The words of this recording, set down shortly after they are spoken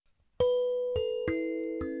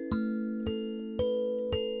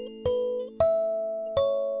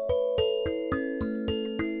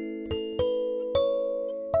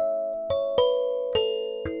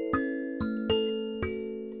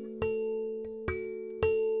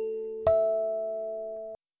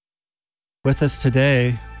With us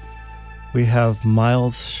today, we have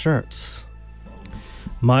Miles Schertz.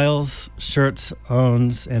 Miles Schertz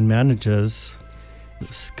owns and manages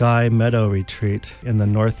Sky Meadow Retreat in the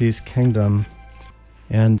Northeast Kingdom,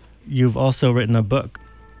 and you've also written a book.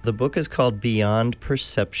 The book is called Beyond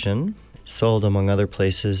Perception, sold among other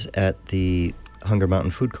places at the Hunger Mountain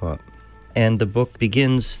Food Co-op. And the book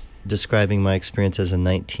begins describing my experience as a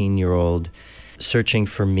 19-year-old searching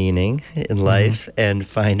for meaning in life and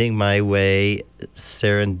finding my way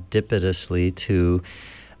serendipitously to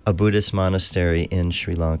a Buddhist monastery in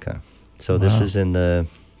Sri Lanka. So this is in the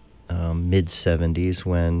mid-70s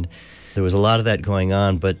when there was a lot of that going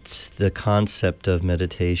on, but the concept of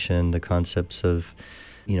meditation, the concepts of,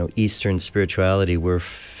 Eastern spirituality were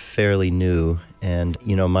fairly new. And,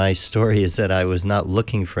 my story is that I was not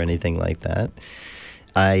looking for anything like that.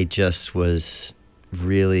 I just was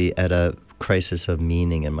really at a crisis of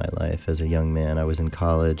meaning in my life as a young man. I was in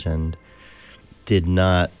college and did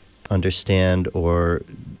not understand or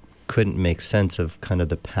couldn't make sense of kind of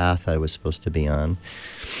the path I was supposed to be on,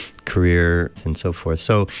 career and so forth.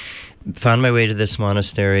 So found my way to this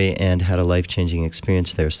monastery and had a life-changing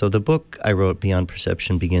experience there. So the book I wrote, Beyond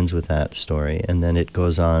Perception, begins with that story, and then it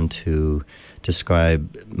goes on to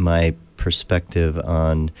describe my perspective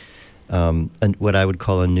on what I would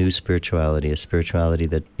call a new spirituality, a spirituality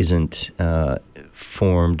that isn't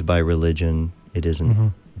formed by religion. It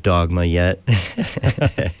isn't dogma yet.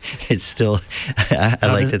 It's still, I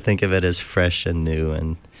like to think of it as fresh and new.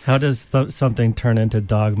 And how does something turn into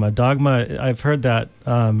dogma? Dogma, I've heard that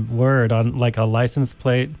word on like a license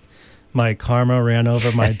plate. My karma ran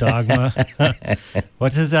over my dogma.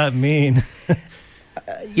 What does that mean?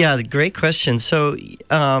 Yeah, great question. So,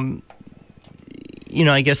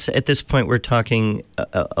 I guess at this point we're talking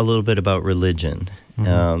a little bit about religion.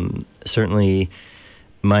 Certainly,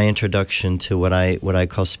 my introduction to what I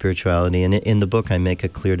call spirituality, and in the book I make a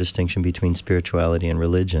clear distinction between spirituality and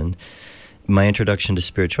religion. My introduction to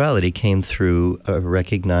spirituality came through a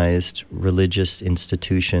recognized religious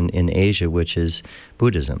institution in Asia, which is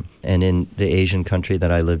Buddhism. And in the Asian country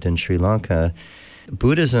that I lived in, Sri Lanka,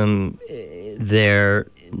 Buddhism there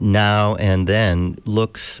now and then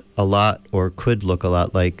looks a lot, or could look a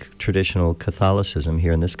lot, like traditional Catholicism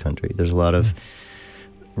here in this country. There's a lot of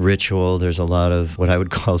ritual, there's a lot of what I would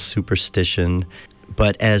call superstition.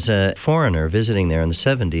 But as a foreigner visiting there in the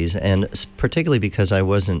 70s, and particularly because I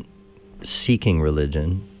wasn't seeking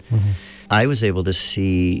religion, I was able to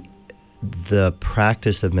see the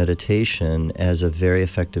practice of meditation as a very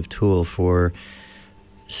effective tool for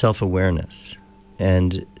self-awareness.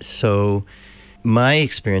 And so my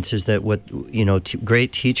experience is that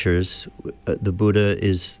great teachers, the Buddha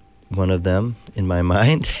is one of them in my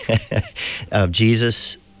mind.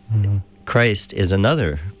 Jesus Christ is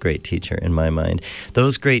another great teacher in my mind.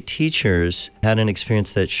 Those great teachers had an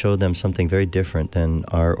experience that showed them something very different than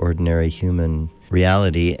our ordinary human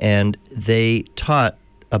reality, and they taught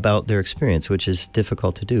about their experience, which is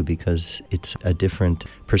difficult to do because it's a different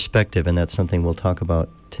perspective, and that's something we'll talk about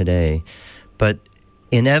today. But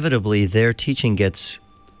inevitably, their teaching gets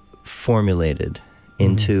formulated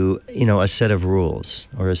into, a set of rules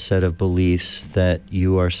or a set of beliefs that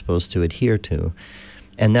you are supposed to adhere to.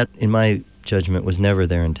 And that, in my judgment, was never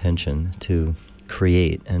their intention to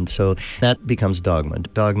create. And so that becomes dogma.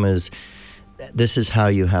 Dogma is, this is how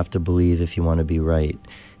you have to believe if you want to be right.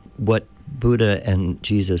 What Buddha and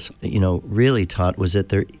Jesus, really taught was that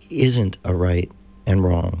there isn't a right and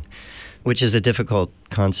wrong, which is a difficult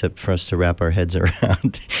concept for us to wrap our heads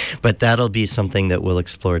around. But that'll be something that we'll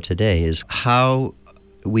explore today, is how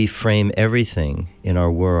we frame everything in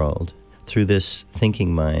our world through this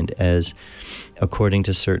thinking mind as according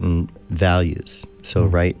to certain values. So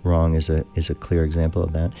right, wrong is a clear example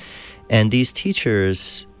of that. And these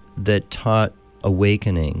teachers that taught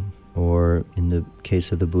awakening, or in the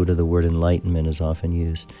case of the Buddha, the word enlightenment is often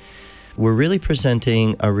used, were really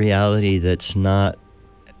presenting a reality that's not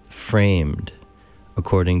framed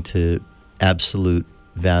according to absolute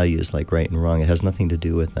values like right and wrong. It has nothing to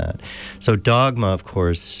do with that. So dogma, of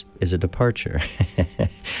course, is a departure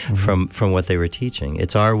from what they were teaching.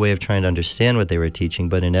 It's our way of trying to understand what they were teaching,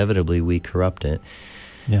 but inevitably we corrupt it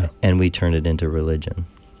and we turn it into religion.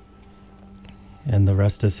 And the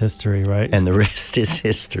rest is history, right? And the rest is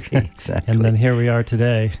history, exactly. And then here we are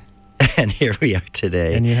today. And here we are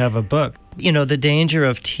today. And you have a book. The danger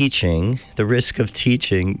of teaching, the risk of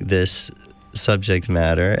teaching this subject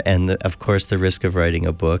matter, and of course the risk of writing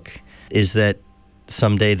a book, is that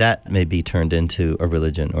someday that may be turned into a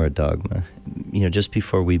religion or a dogma. Just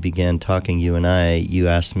before we began talking, you and I, you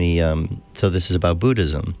asked me, so this is about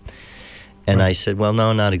Buddhism. And Right. I said, well,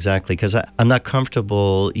 no, not exactly, because I'm not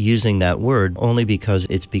comfortable using that word, only because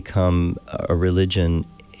it's become a religion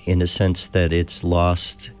in a sense that it's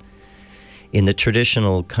lost. In the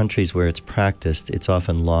traditional countries where it's practiced, it's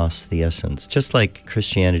often lost the essence. Just like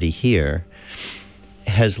Christianity here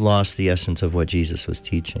has lost the essence of what Jesus was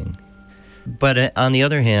teaching. But on the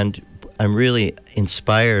other hand, I'm really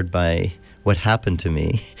inspired by what happened to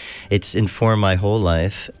me. It's informed my whole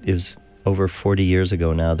life. It was over 40 years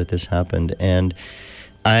ago now that this happened. And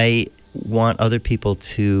I want other people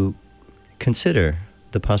to consider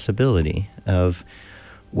the possibility of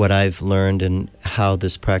what I've learned and how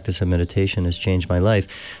this practice of meditation has changed my life.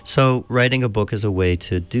 So writing a book is a way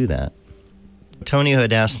to do that. Tonio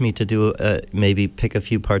had asked me to do maybe pick a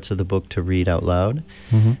few parts of the book to read out loud,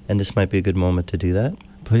 Mm-hmm. and this might be a good moment to do that.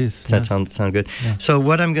 Please. Does that sound good? Yeah. So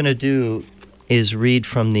what I'm going to do is read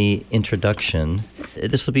from the introduction.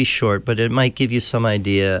 This will be short, but it might give you some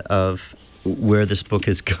idea of where this book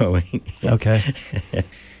is going. Okay.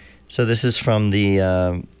 So this is from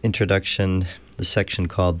the introduction, the section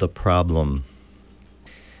called The Problem.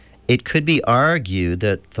 It could be argued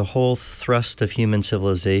that the whole thrust of human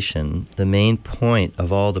civilization, the main point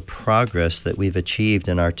of all the progress that we've achieved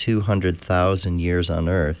in our 200,000 years on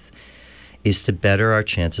Earth, is to better our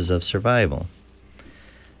chances of survival.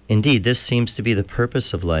 Indeed, this seems to be the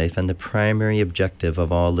purpose of life and the primary objective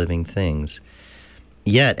of all living things.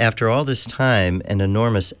 Yet, after all this time and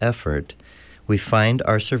enormous effort, we find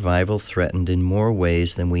our survival threatened in more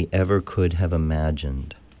ways than we ever could have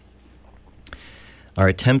imagined. Our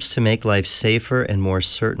attempts to make life safer and more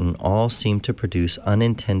certain all seem to produce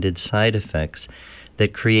unintended side effects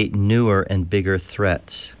that create newer and bigger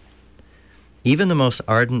threats. Even the most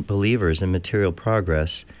ardent believers in material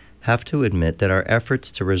progress have to admit that our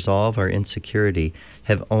efforts to resolve our insecurity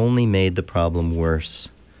have only made the problem worse.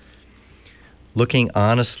 Looking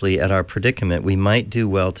honestly at our predicament, we might do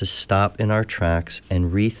well to stop in our tracks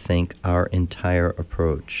and rethink our entire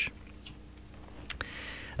approach.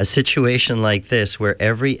 A situation like this, where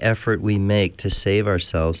every effort we make to save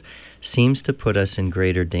ourselves seems to put us in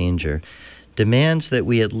greater danger, demands that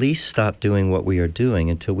we at least stop doing what we are doing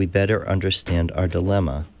until we better understand our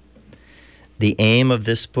dilemma. The aim of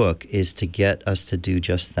this book is to get us to do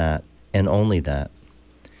just that, and only that.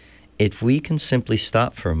 If we can simply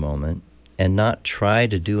stop for a moment and not try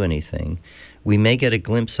to do anything, we may get a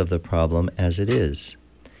glimpse of the problem as it is,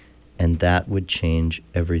 and that would change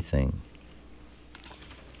everything.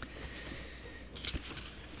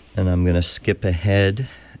 And I'm going to skip ahead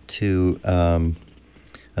to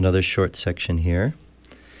another short section here.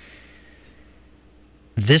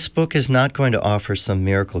 This book is not going to offer some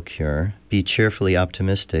miracle cure, be cheerfully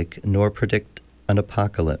optimistic, nor predict an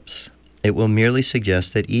apocalypse. It will merely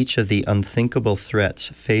suggest that each of the unthinkable threats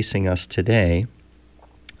facing us today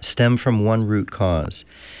stem from one root cause,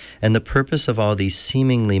 and the purpose of all these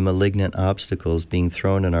seemingly malignant obstacles being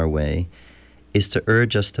thrown in our way is to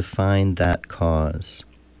urge us to find that cause.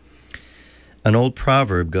 An old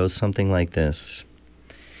proverb goes something like this: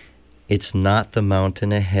 "It's not the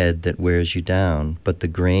mountain ahead that wears you down, but the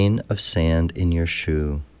grain of sand in your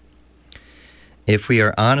shoe." If we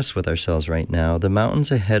are honest with ourselves right now, the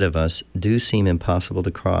mountains ahead of us do seem impossible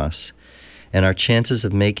to cross, and our chances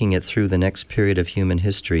of making it through the next period of human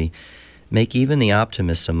history make even the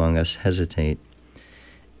optimists among us hesitate.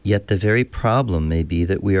 Yet the very problem may be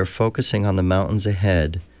that we are focusing on the mountains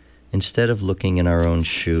ahead instead of looking in our own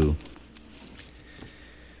shoe.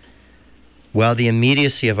 While the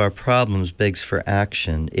immediacy of our problems begs for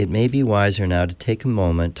action, it may be wiser now to take a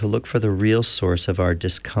moment to look for the real source of our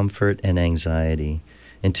discomfort and anxiety.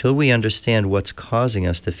 Until we understand what's causing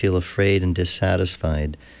us to feel afraid and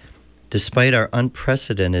dissatisfied, despite our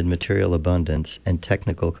unprecedented material abundance and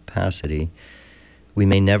technical capacity, we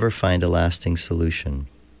may never find a lasting solution.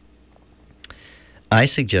 I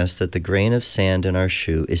suggest that the grain of sand in our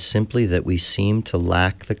shoe is simply that we seem to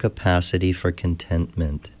lack the capacity for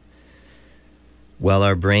contentment. While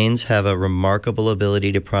our brains have a remarkable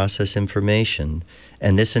ability to process information,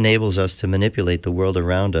 and this enables us to manipulate the world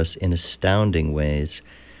around us in astounding ways,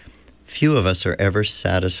 few of us are ever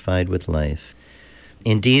satisfied with life.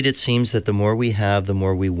 Indeed, it seems that the more we have, the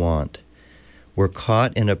more we want. We're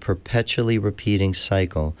caught in a perpetually repeating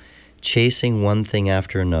cycle, chasing one thing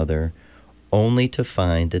after another, only to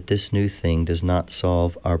find that this new thing does not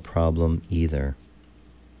solve our problem either.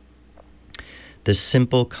 The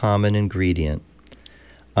simple common ingredient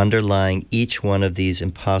underlying each one of these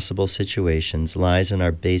impossible situations lies in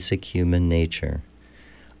our basic human nature.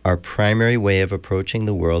 Our primary way of approaching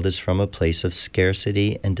the world is from a place of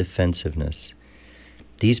scarcity and defensiveness.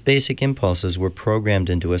 These basic impulses were programmed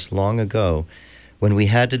into us long ago when we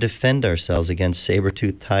had to defend ourselves against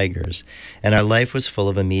saber-toothed tigers, and our life was full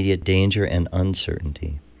of immediate danger and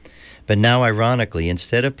uncertainty. But now, ironically,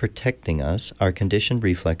 instead of protecting us, our conditioned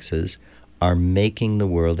reflexes are making the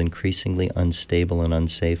world increasingly unstable and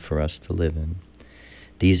unsafe for us to live in.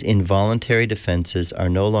 These involuntary defenses are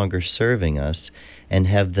no longer serving us and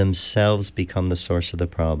have themselves become the source of the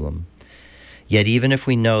problem. Yet even if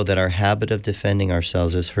we know that our habit of defending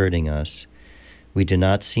ourselves is hurting us, we do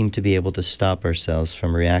not seem to be able to stop ourselves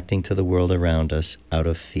from reacting to the world around us out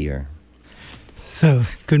of fear. So,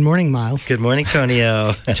 good morning, Miles. Good morning,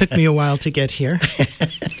 Tonio. It took me a while to get here.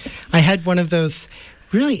 I had one of those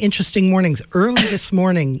really interesting mornings. Early this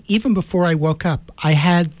morning, even before I woke up, I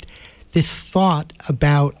had this thought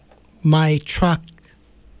about my truck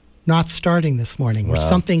not starting this morning or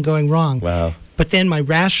something going wrong. Wow. But then my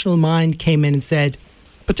rational mind came in and said,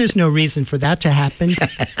 but there's no reason for that to happen.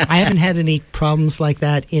 I haven't had any problems like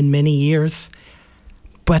that in many years.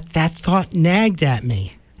 But that thought nagged at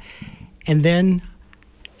me. And then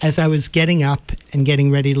as I was getting up and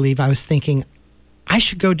getting ready to leave, I was thinking, I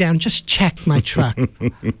should go down and just check my truck,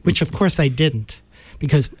 which of course I didn't.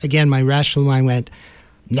 Because, again, my rational mind went,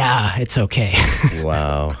 nah, it's okay.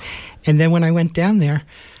 Wow. And then when I went down there,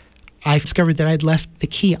 I discovered that I'd left the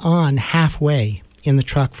key on halfway in the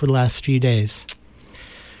truck for the last few days.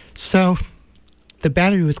 So the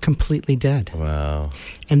battery was completely dead. Wow.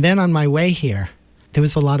 And then on my way here, there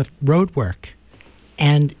was a lot of road work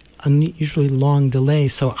and unusually long delay.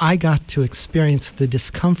 So I got to experience the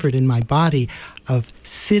discomfort in my body of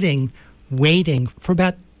sitting, waiting for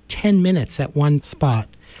about 10 minutes at one spot,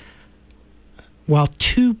 while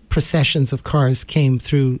two processions of cars came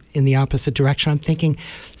through in the opposite direction. I'm thinking,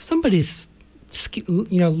 somebody's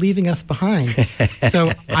leaving us behind.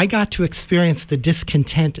 So I got to experience the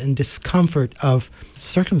discontent and discomfort of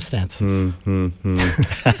circumstances.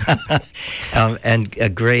 And a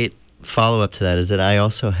great follow-up to that is that I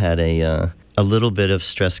also had a little bit of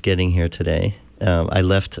stress getting here today. I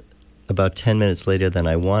left about 10 minutes later than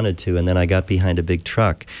I wanted to, and then I got behind a big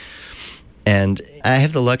truck. And I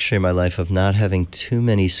have the luxury in my life of not having too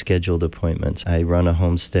many scheduled appointments. I run a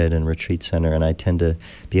homestead and retreat center, and I tend to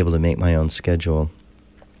be able to make my own schedule.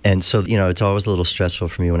 And so, it's always a little stressful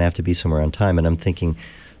for me when I have to be somewhere on time. And I'm thinking,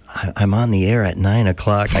 I'm on the air at 9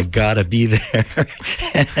 o'clock. I got to be there.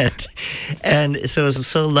 and so it was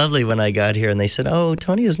so lovely when I got here, and they said, oh,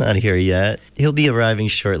 Tonio's not here yet. He'll be arriving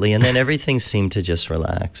shortly. And then everything seemed to just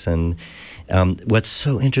relax. And what's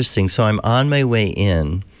so interesting, so I'm on my way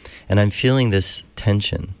in, and I'm feeling this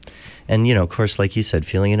tension. And, of course, like you said,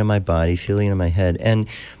 feeling it in my body, feeling it in my head. And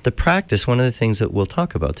the practice, one of the things that we'll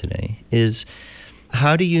talk about today is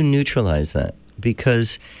how do you neutralize that?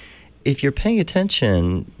 Because if you're paying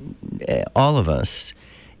attention, all of us,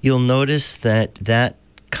 you'll notice that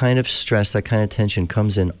kind of stress, that kind of tension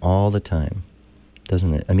comes in all the time,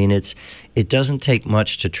 doesn't it? I mean, it doesn't take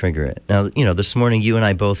much to trigger it. Now, this morning you and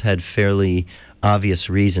I both had fairly obvious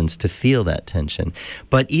reasons to feel that tension.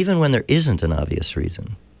 But even when there isn't an obvious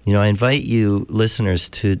reason, I invite you listeners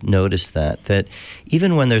to notice that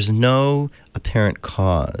even when there's no apparent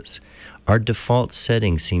cause, our default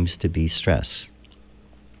setting seems to be stress.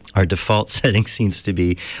 Our default setting seems to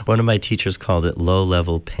be, one of my teachers called it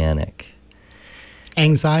low-level panic.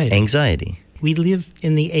 Anxiety. We live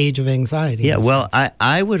in the age of anxiety. Yeah, well,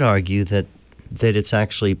 I would argue that it's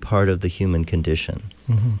actually part of the human condition.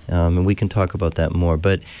 Mm-hmm. And we can talk about that more.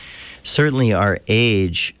 But certainly our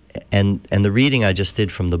age, and the reading I just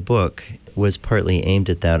did from the book was partly aimed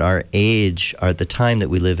at that. Our age, the time that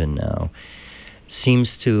we live in now,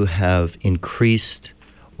 seems to have increased,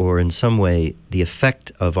 or in some way the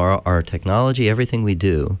effect of our technology, everything we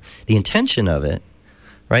do, the intention of it,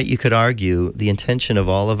 right? You could argue the intention of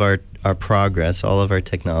all of our progress, all of our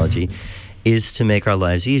technology, is to make our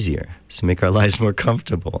lives easier, to make our lives more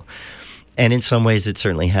comfortable. And in some ways it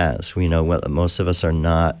certainly has. We know most of us are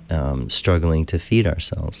not struggling to feed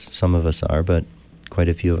ourselves. Some of us are, but quite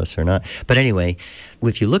a few of us are not. But anyway,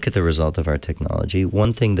 if you look at the result of our technology,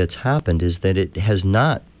 one thing that's happened is that it has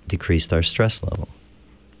not decreased our stress level.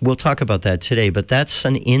 We'll talk about that today, but that's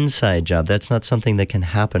an inside job. That's not something that can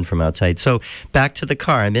happen from outside. So back to the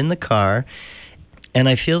car. I'm in the car, and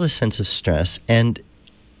I feel the sense of stress. And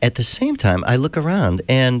at the same time, I look around,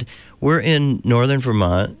 and we're in northern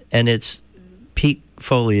Vermont, and it's peak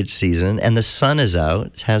foliage season, and the sun is out.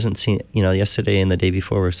 It hasn't seen, yesterday and the day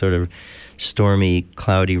before were sort of stormy,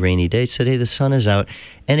 cloudy, rainy days. Today the sun is out,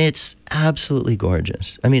 and it's absolutely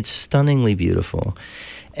gorgeous. I mean, it's stunningly beautiful.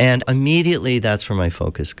 And immediately that's where my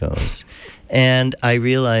focus goes. And I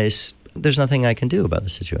realize there's nothing I can do about the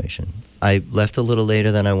situation. I left a little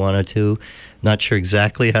later than I wanted to, not sure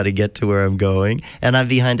exactly how to get to where I'm going, and I'm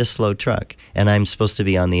behind a slow truck, and I'm supposed to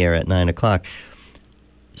be on the air at 9 o'clock.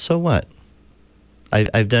 So what?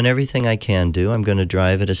 I've done everything I can do. I'm going to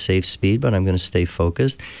drive at a safe speed, but I'm going to stay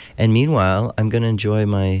focused. And meanwhile, I'm going to enjoy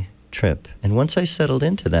my trip. And once I settled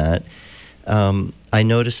into that, I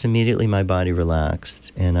noticed immediately my body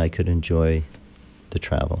relaxed, and I could enjoy the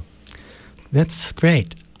travel. That's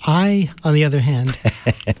great. I, on the other hand,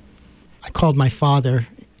 I called my father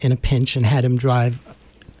in a pinch and had him drive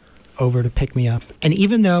over to pick me up. And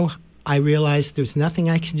even though I realized there's nothing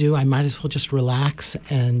I can do, I might as well just relax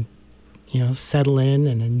and, settle in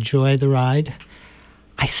and enjoy the ride,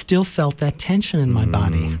 I still felt that tension in my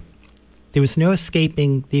body. There was no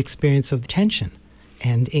escaping the experience of the tension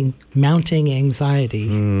and mounting anxiety,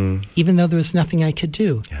 even though there was nothing I could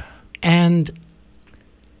do. Yeah. And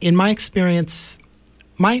in my experience,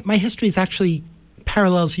 my history is actually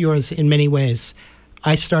parallels yours in many ways.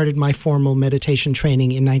 I started my formal meditation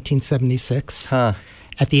training in 1976 at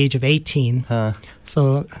the age of 18.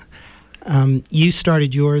 So you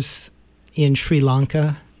started yours in Sri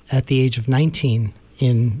Lanka at the age of 19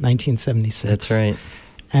 in 1976. That's right.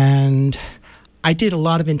 And I did a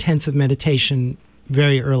lot of intensive meditation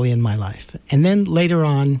very early in my life. And then later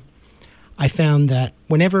on, I found that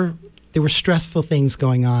whenever there were stressful things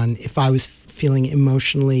going on, if I was feeling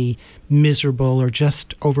emotionally miserable or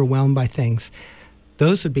just overwhelmed by things,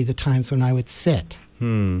 those would be the times when I would sit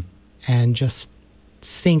and just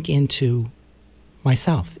sink into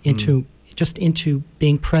myself, into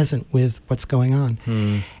being present with what's going on.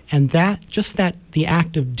 And the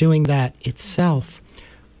act of doing that itself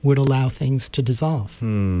would allow things to dissolve.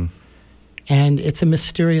 And it's a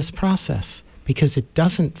mysterious process because it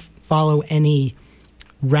doesn't follow any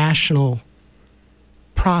rational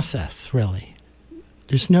process, really.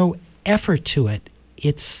 There's no effort to it.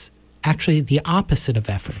 It's actually the opposite of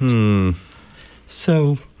effort.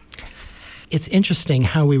 So it's interesting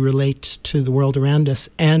how we relate to the world around us.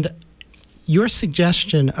 And your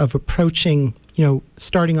suggestion of approaching,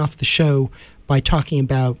 starting off the show by talking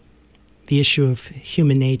about the issue of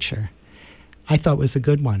human nature, I thought was a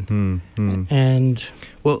good one. And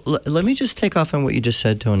well, let me just take off on what you just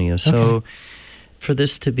said, Tonio. So for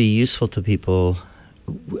this to be useful to people,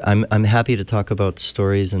 I'm happy to talk about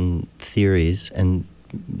stories and theories, and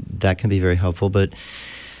that can be very helpful. But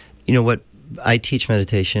what I teach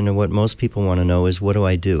meditation, and what most people want to know is, what do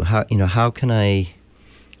I do? How can I?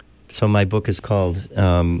 So my book is called,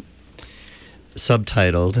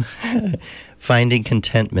 subtitled, Finding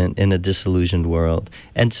Contentment in a Disillusioned World.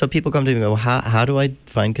 And so people come to me and go, how do I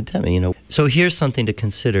find contentment? So here's something to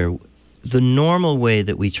consider. The normal way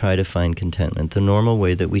that we try to find contentment, the normal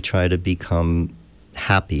way that we try to become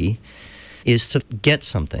happy, is to get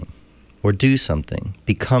something or do something,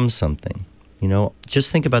 become something.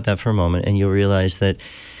 Just think about that for a moment, and you'll realize that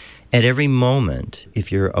at every moment,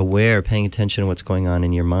 if you're aware, paying attention to what's going on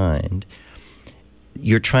in your mind,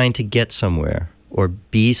 you're trying to get somewhere or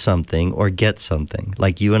be something or get something.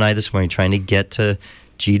 Like you and I this morning, trying to get to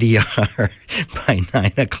GDR by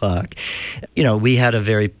 9 o'clock. We had a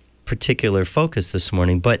very particular focus this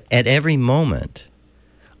morning, but at every moment,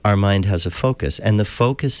 our mind has a focus. And the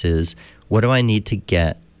focus is, what do I need to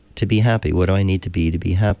get to be happy? What do I need to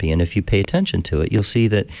be happy? And if you pay attention to it, you'll see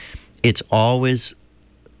that it's always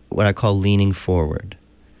what I call leaning forward.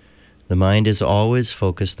 The mind is always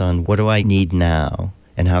focused on, what do I need now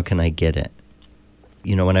and how can I get it?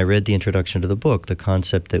 When I read the introduction to the book, the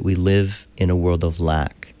concept that we live in a world of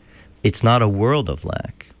lack. It's not a world of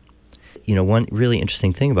lack. One really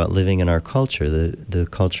interesting thing about living in our culture, the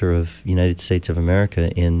culture of United States of America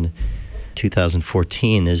in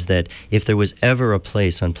 2014, is that if there was ever a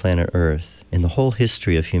place on planet Earth in the whole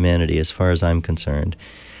history of humanity, as far as I'm concerned,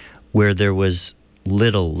 where there was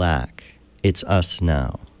little lack, it's us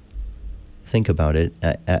now. Think about it.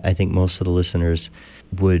 I think most of the listeners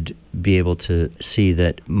would be able to see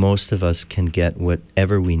that most of us can get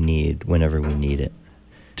whatever we need whenever we need it.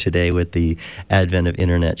 Today, with the advent of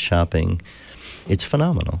internet shopping, it's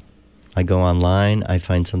phenomenal. I go online, I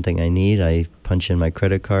find something I need, I punch in my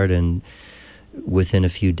credit card, and within a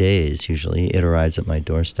few days, usually, it arrives at my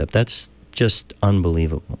doorstep. That's just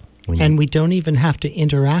unbelievable. And we don't even have to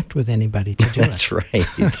interact with anybody to do That's it. right.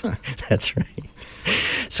 That's right.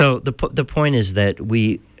 So the point is that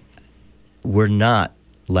we're not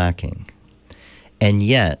lacking. And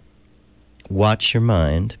yet, watch your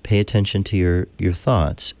mind, pay attention to your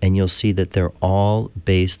thoughts, and you'll see that they're all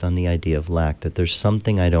based on the idea of lack, that there's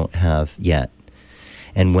something I don't have yet.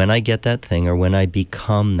 And when I get that thing, or when I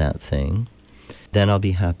become that thing, then I'll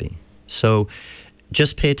be happy. So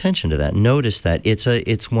just pay attention to that. Notice that.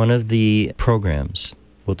 It's one of the programs.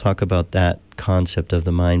 We'll talk about that concept of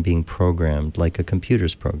the mind being programmed like a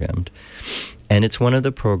computer's programmed. And it's one of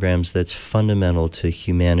the programs that's fundamental to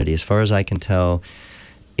humanity. As far as I can tell,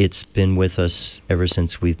 it's been with us ever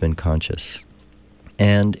since we've been conscious.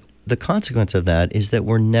 And the consequence of that is that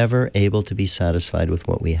we're never able to be satisfied with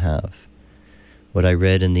what we have. What I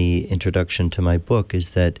read in the introduction to my book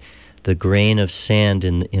is that the grain of sand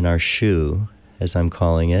in our shoe, as I'm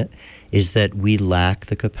calling it, is that we lack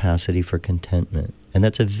the capacity for contentment. And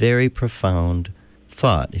that's a very profound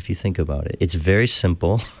thought if you think about it. It's very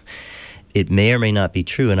simple. It may or may not be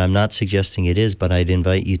true, and I'm not suggesting it is, but I'd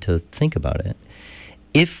invite you to think about it.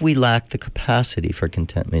 If we lack the capacity for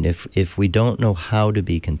contentment, if we don't know how to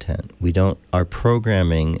be content, our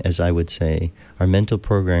programming, as I would say, our mental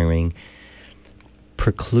programming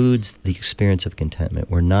precludes the experience of contentment.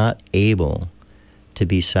 We're not able to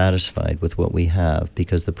be satisfied with what we have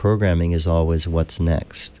because the programming is always what's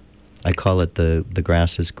next. I call it the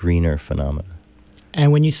grass is greener phenomena.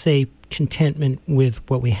 And when you say contentment with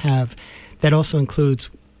what we have, that also includes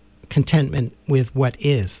contentment with what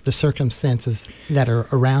is, the circumstances that are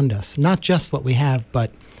around us. Not just what we have,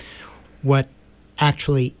 but what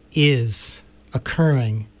actually is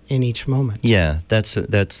occurring in each moment. Yeah, that's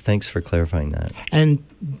thanks for clarifying that. And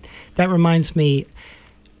that reminds me,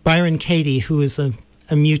 Byron Katie, who is a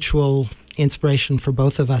mutual inspiration for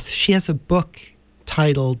both of us, she has a book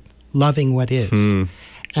titled Loving What Is.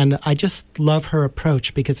 And I just love her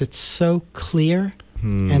approach because it's so clear.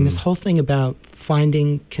 And this whole thing about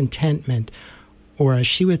finding contentment, or as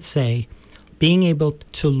she would say, being able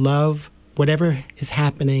to love whatever is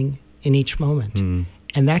happening in each moment.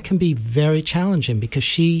 And that can be very challenging because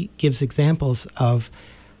she gives examples of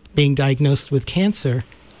being diagnosed with cancer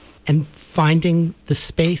and finding the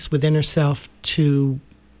space within herself to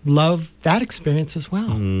love that experience as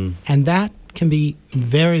well. And that can be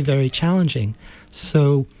very, very challenging.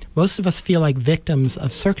 So most of us feel like victims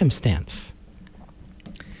of circumstance.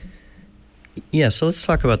 Yeah, so let's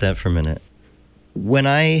talk about that for a minute. When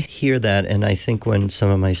I hear that, and I think when some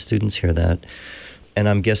of my students hear that, and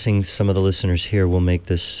I'm guessing some of the listeners here will make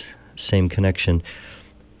this same connection,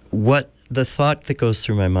 what the thought that goes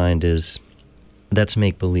through my mind is, that's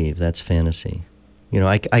make-believe, that's fantasy.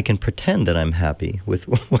 I can pretend that I'm happy with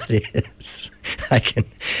what is.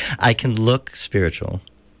 I can look spiritual.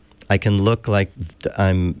 I can look like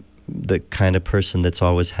I'm the kind of person that's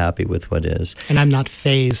always happy with what is. And I'm not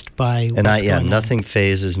fazed by what's going on. Nothing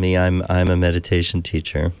phases me. I'm a meditation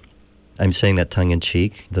teacher. I'm saying that tongue in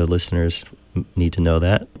cheek. The listeners need to know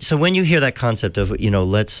that. So when you hear that concept of,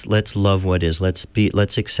 let's love what is,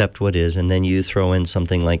 let's accept what is, and then you throw in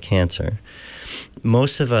something like cancer.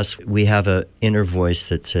 Most of us, we have an inner voice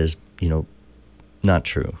that says, not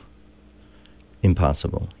true.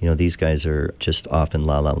 Impossible. These guys are just off in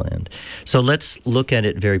la la land. So let's look at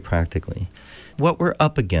it very practically. What we're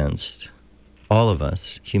up against, all of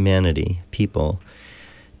us, humanity, people,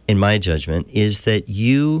 in my judgment, is that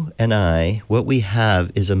you and I, what we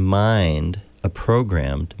have is a mind, a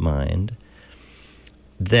programmed mind,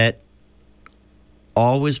 that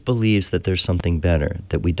always believes that there's something better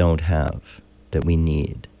that we don't have, that we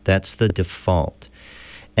need. That's the default.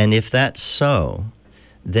 And if that's so,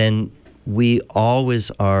 then we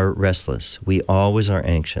always are restless. We always are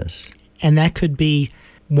anxious. And that could be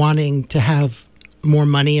wanting to have more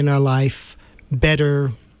money in our life,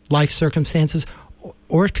 better life circumstances,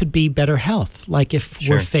 or it could be better health. Like if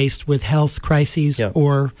we're faced with health crises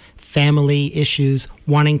or family issues,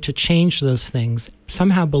 wanting to change those things,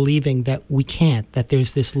 somehow believing that we can't, that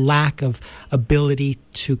there's this lack of ability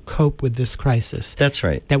to cope with this crisis. That's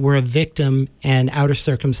right. That we're a victim and outer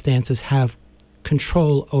circumstances have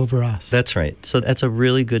control over us. That's right. So that's a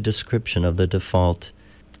really good description of the default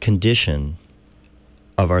condition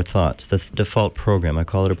of our thoughts, the default program. I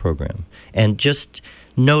call it a program. And just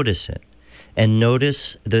notice it. And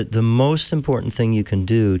notice the most important thing you can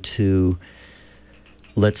do to,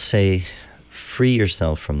 let's say, free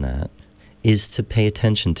yourself from that is to pay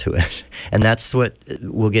attention to it. And that's what,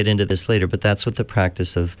 we'll get into this later, but that's what the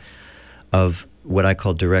practice of what I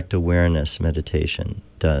call direct awareness meditation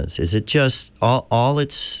does. Is it just, all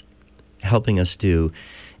it's helping us do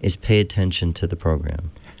is pay attention to the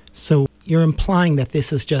program. So you're implying that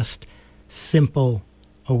this is just simple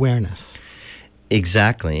awareness.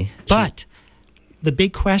 Exactly. But the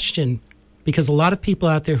big question, because a lot of people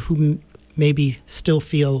out there who maybe still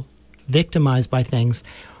feel victimized by things,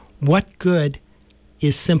 what good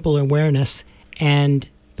is simple awareness? And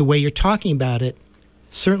the way you're talking about it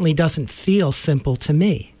certainly doesn't feel simple to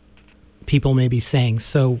me, people may be saying.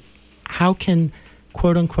 So how can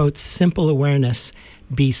quote unquote simple awareness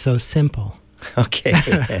be so simple? Okay.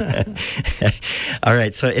 All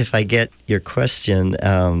right. So if I get your question,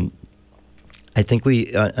 I think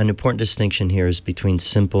an important distinction here is between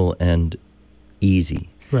simple and easy.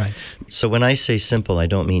 Right. So when I say simple, I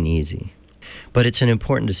don't mean easy. But it's an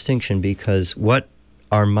important distinction because what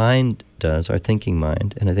our mind does, our thinking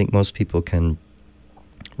mind, and I think most people can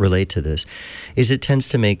relate to this, is it tends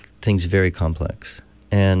to make things very complex.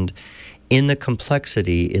 And in the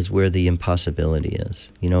complexity is where the impossibility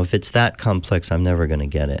is. If it's that complex, I'm never going to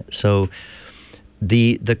get it. So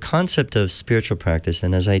the concept of spiritual practice,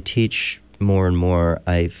 and as I teach more and more,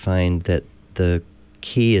 I find that the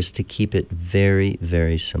key is to keep it very,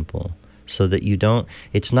 very simple so that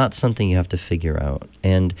it's not something you have to figure out.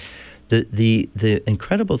 And the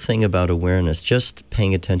incredible thing about awareness, just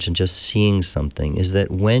paying attention, just seeing something, is that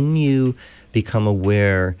when you become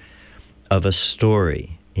aware of a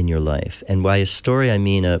story in your life, and by a story I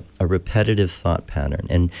mean a repetitive thought pattern,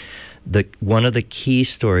 and one of the key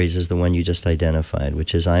stories is the one you just identified,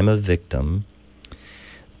 which is I'm a victim.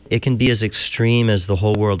 It can be as extreme as the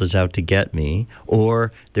whole world is out to get me,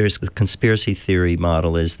 or there's the conspiracy theory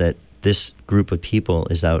model is that this group of people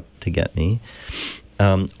is out to get me.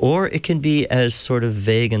 Or it can be as sort of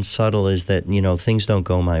vague and subtle as that, things don't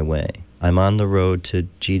go my way. I'm on the road to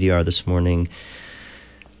GDR this morning.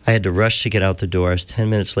 I had to rush to get out the door. I was 10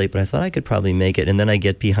 minutes late, but I thought I could probably make it. And then I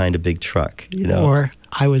get behind a big truck, Or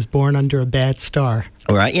I was born under a bad star.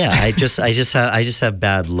 Right? Yeah. I just have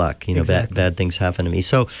bad luck. Exactly. Bad things happen to me.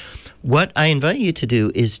 So, what I invite you to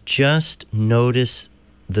do is just notice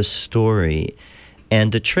the story.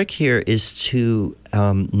 And the trick here is to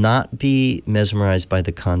not be mesmerized by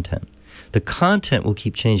the content. The content will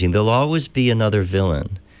keep changing. There'll always be another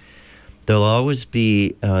villain. There'll always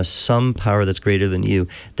be some power that's greater than you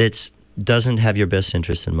that doesn't have your best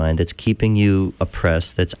interest in mind, that's keeping you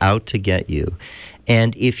oppressed, that's out to get you.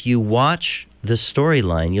 And if you watch the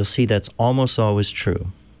storyline, you'll see that's almost always true.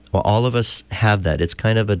 Well, all of us have that. It's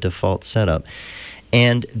kind of a default setup.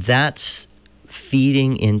 And that's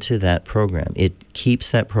feeding into that program. It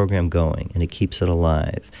keeps that program going, and it keeps it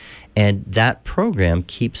alive. And that program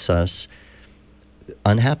keeps us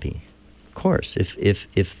unhappy. Of course,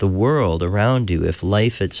 if the world around you, if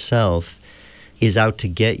life itself is out to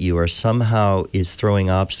get you or somehow is throwing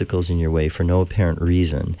obstacles in your way for no apparent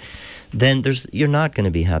reason, then you're not going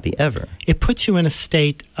to be happy ever. It puts you in a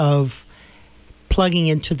state of plugging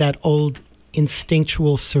into that old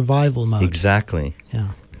instinctual survival mode. Exactly. Yeah.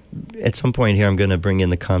 At some point here, I'm going to bring in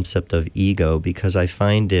the concept of ego because I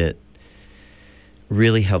find it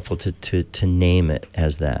really helpful to name it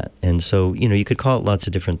as that. And so, you could call it lots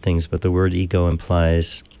of different things, but the word ego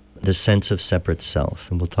implies the sense of separate self,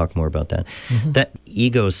 and we'll talk more about that. Mm-hmm. That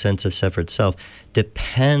ego sense of separate self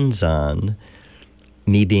depends on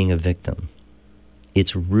me being a victim.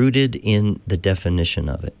 It's rooted in the definition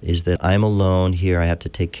of it, is that I'm alone here, I have to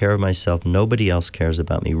take care of myself, nobody else cares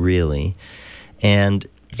about me really. And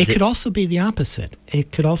it could also be the opposite.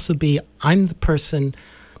 It could also be I'm the person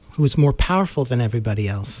who is more powerful than everybody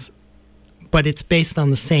else, but it's based on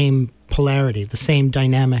the same polarity, the same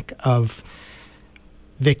dynamic of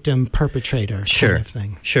victim-perpetrator kind of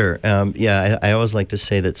thing. Sure. I always like to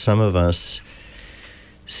say that some of us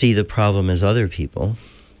see the problem as other people,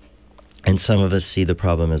 and some of us see the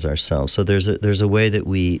problem as ourselves. So there's a way that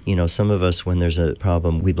we, some of us, when there's a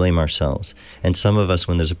problem, we blame ourselves, and some of us,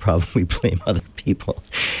 when there's a problem, we blame other people.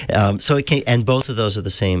 So it can, and both of those are the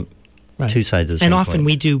same. Right. Two sides of the same coin. And often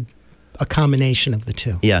we do a combination of the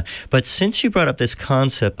two. Yeah, but since you brought up this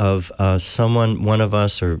concept of one of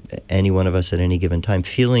us, or any one of us at any given time,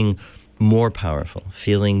 feeling more powerful,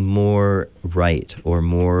 feeling more right, or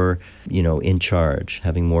more, in charge,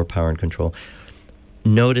 having more power and control,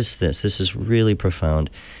 notice this. This is really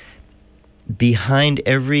profound. Behind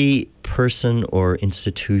every person or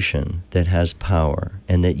institution that has power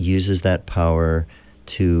and that uses that power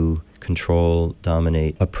to control,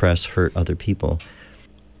 dominate, oppress, hurt other people,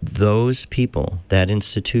 those people, that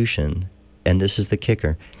institution, and this is the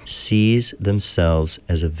kicker, sees themselves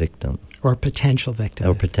as a victim. Or potential victim.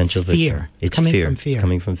 Or potential victim. Fear. It's coming fear. from fear. It's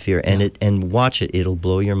coming from fear. Yeah. And watch it, it'll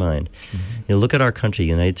blow your mind. Mm-hmm. Look at our country, the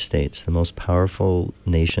United States, the most powerful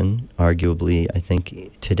nation, arguably, I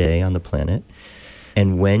think, today on the planet.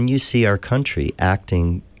 And when you see our country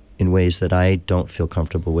acting in ways that I don't feel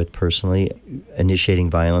comfortable with personally,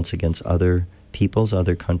 initiating violence against other peoples,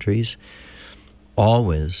 other countries,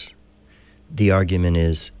 always the argument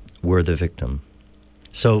is we're the victim.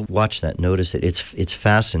 So watch that, notice it. It's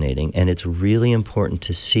fascinating, and it's really important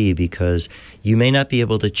to see, because you may not be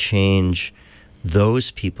able to change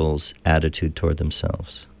those people's attitude toward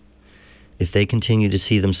themselves. if they continue to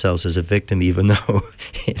see themselves as a victim, even though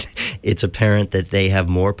it's apparent that they have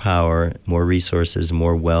more power, more resources,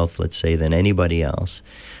 more wealth, let's say, than anybody else,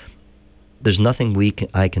 there's nothing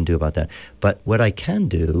I can do about that. But what I can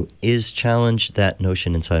do is challenge that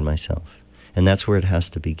notion inside myself. And that's where it has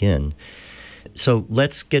to begin. So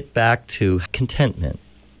let's get back to contentment.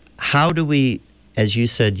 How do we, as you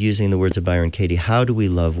said, using the words of Byron Katie, how do we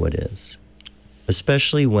love what is?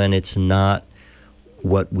 Especially when it's not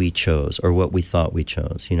what we chose or what we thought we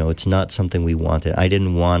chose. It's not something we wanted. I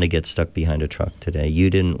didn't want to get stuck behind a truck today. You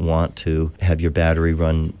didn't want to have your battery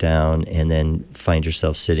run down and then find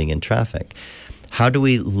yourself sitting in traffic. How do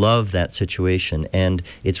we love that situation? And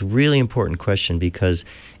it's a really important question, because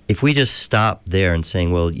if we just stop there and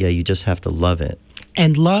saying, well, yeah, you just have to love it.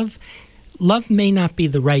 And love may not be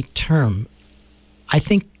the right term. I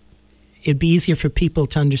think it'd be easier for people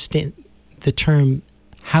to understand the term,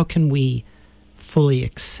 how can we fully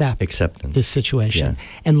acceptance. This situation? Yeah.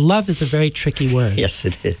 And love is a very tricky word. Yes,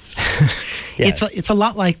 it is. Yeah. It's a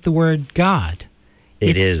lot like the word God.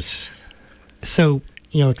 It is. So,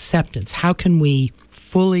 acceptance. How can we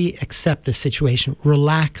fully accept the situation,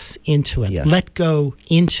 relax into it, let go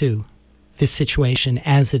into this situation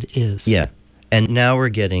as it is? Yeah. And now we're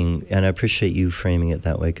getting, and I appreciate you framing it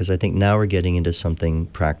that way, because I think now we're getting into something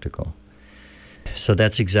practical. So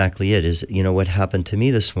that's exactly it. What happened to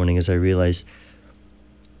me this morning is I realized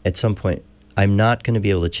at some point, I'm not going to be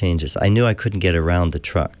able to change this. I knew I couldn't get around the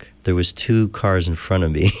truck. There was 2 cars in front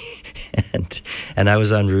of me, and I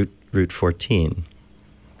was on Route 14,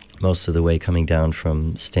 most of the way coming down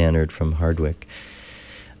from Stannard, from Hardwick.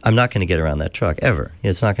 I'm not going to get around that truck, ever.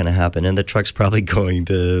 It's not going to happen. And the truck's probably going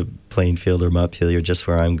to Plainfield or Montpelier, just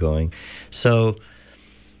where I'm going. So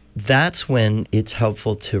that's when it's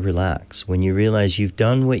helpful to relax, when you realize you've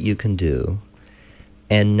done what you can do.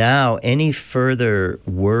 And now any further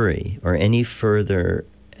worry or any further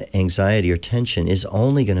anxiety or tension is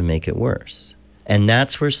only going to make it worse. And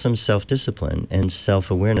that's where some self-discipline and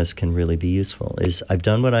self-awareness can really be useful, is I've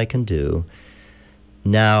done what I can do.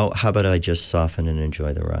 Now, how about I just soften and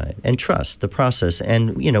enjoy the ride and trust the process?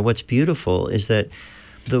 And, what's beautiful is that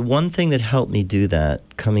the one thing that helped me do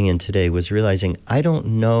that coming in today was realizing I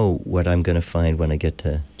don't know what I'm going to find when I get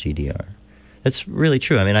to GDR. That's really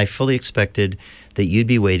true. I mean, I fully expected that you'd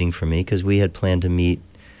be waiting for me, because we had planned to meet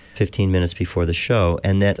 15 minutes before the show,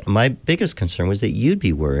 and that my biggest concern was that you'd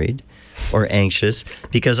be worried or anxious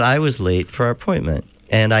because I was late for our appointment.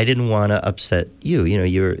 And I didn't want to upset you.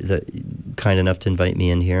 You're kind enough to invite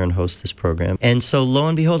me in here and host this program. And so lo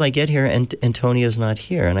and behold, I get here and Antonio's not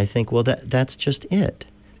here. And I think, well, that's just it.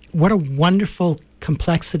 What a wonderful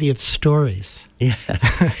complexity of stories. Yeah.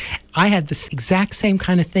 I had this exact same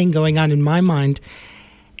kind of thing going on in my mind,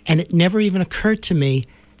 and it never even occurred to me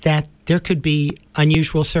that there could be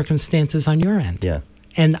unusual circumstances on your end. Yeah.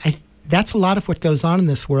 And that's a lot of what goes on in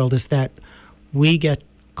this world, is that we get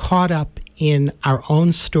caught up in our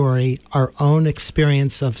own story, our own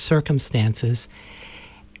experience of circumstances,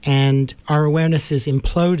 and our awareness is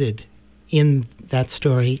imploded in that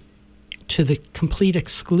story to the complete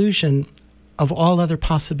exclusion of all other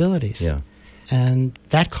possibilities. Yeah. And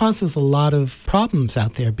that causes a lot of problems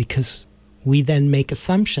out there, because we then make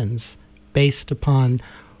assumptions based upon,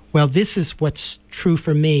 well, this is what's true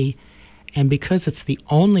for me, and because it's the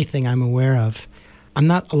only thing I'm aware of, I'm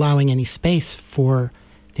not allowing any space for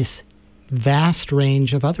this vast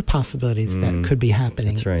range of other possibilities that could be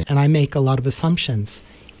happening. That's right. And I make a lot of assumptions,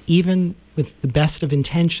 even with the best of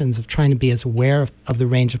intentions of trying to be as aware of the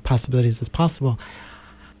range of possibilities as possible.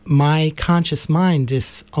 My conscious mind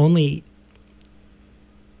is only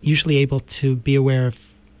usually able to be aware of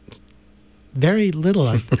very little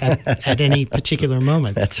at any particular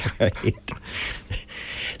moment. That's right.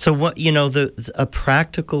 So what, a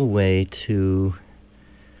practical way to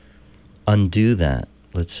undo that,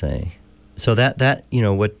 let's say. So that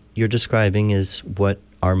what you're describing is what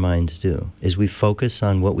our minds do, is we focus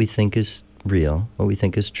on what we think is real, what we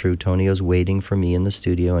think is true. Tonio's waiting for me in the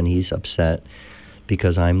studio and he's upset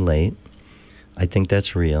because I'm late. I think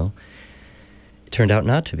that's real. It turned out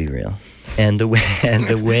not to be real. And the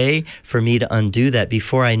way for me to undo that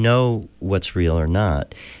before I know what's real or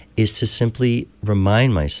not is to simply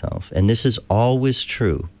remind myself, and this is always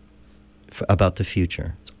true about the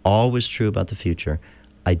future. It's always true about the future.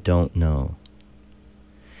 I don't know.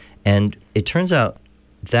 And it turns out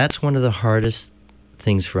that's one of the hardest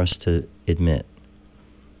things for us to admit.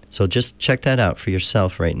 So just check that out for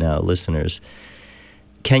yourself right now, listeners.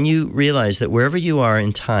 Can you realize that wherever you are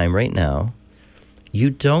in time right now,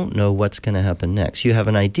 you don't know what's going to happen next? You have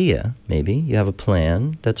an idea, maybe. You have a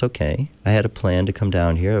plan. That's okay. I had a plan to come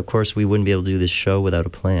down here. Of course, we wouldn't be able to do this show without a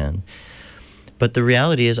plan. But the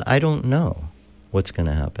reality is, I don't know what's going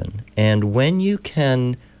to happen. And when you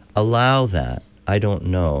can allow that, I don't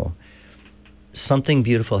know, something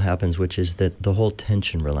beautiful happens, which is that the whole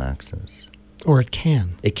tension relaxes. Or it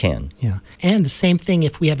can. It can. Yeah. And the same thing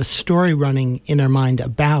if we have a story running in our mind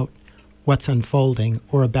about what's unfolding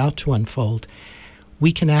or about to unfold,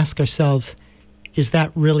 we can ask ourselves, is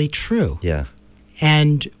that really true? Yeah.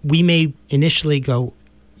 And we may initially go,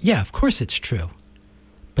 yeah, of course it's true.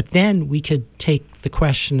 But then we could take the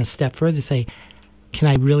question a step further and say, can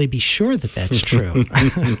I really be sure that that's true?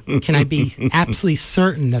 Can I be absolutely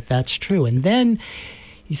certain that that's true? And then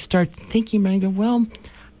you start thinking about it and go, well,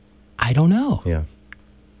 I don't know. Yeah.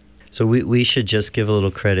 So we should just give a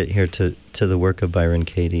little credit here to the work of Byron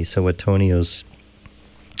Katie. So what Tonio's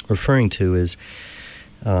referring to is,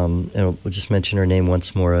 and we'll just mention her name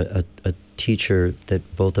once more, a teacher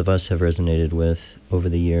that both of us have resonated with over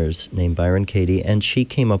the years named Byron Katie, and she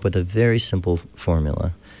came up with a very simple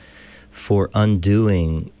formula for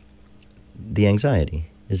undoing the anxiety,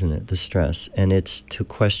 isn't it? The stress. And it's to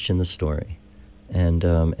question the story. And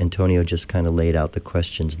Antonio just kind of laid out the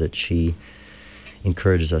questions that she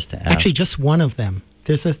encourages us to ask. Actually, just one of them.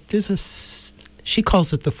 She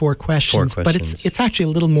calls it the four questions, but it's actually a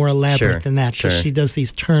little more elaborate than that, because she does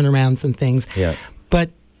these turnarounds and things. Yeah. But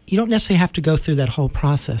you don't necessarily have to go through that whole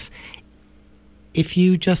process. If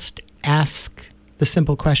you just ask the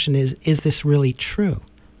simple question is this really true?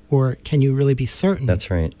 Or can you really be certain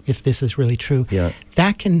That's right. if this is really true? Yeah.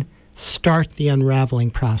 That can start the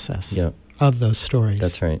unraveling process of those stories.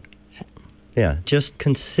 That's right. Yeah, just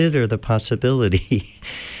consider the possibility,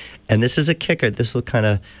 and this is a kicker, this will kind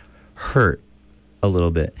of hurt a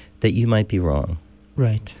little bit, that you might be wrong.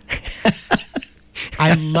 Right.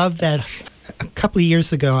 I love that. A couple of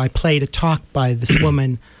years ago, I played a talk by this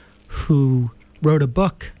woman who wrote a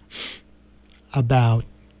book about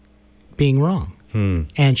being wrong.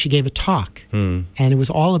 And she gave a talk, and it was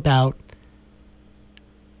all about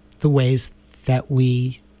the ways that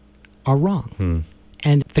we are wrong.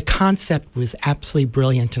 And the concept was absolutely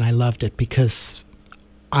brilliant, and I loved it, because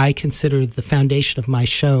I consider the foundation of my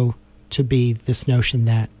show to be this notion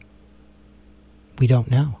that we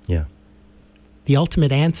don't know. Yeah. The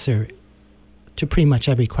ultimate answer to pretty much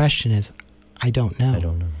every question is, I don't know. I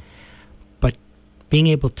don't know. But being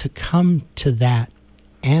able to come to that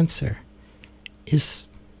answer is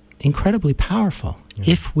incredibly powerful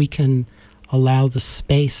if we can allow the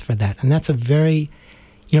space for that. And that's a very,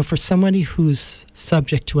 for somebody who's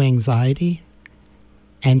subject to anxiety,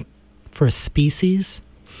 and for a species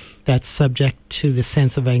that's subject to the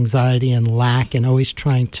sense of anxiety and lack and always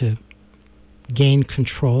trying to gain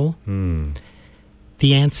control,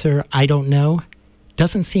 the answer, I don't know,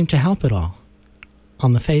 doesn't seem to help at all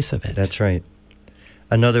on the face of it. That's right.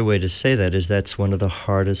 Another way to say that is that's one of the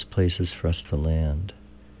hardest places for us to land.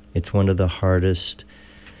 It's one of the hardest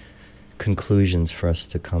conclusions for us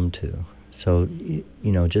to come to. So,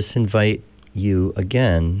 just invite you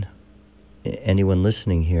again, anyone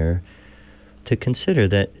listening here, to consider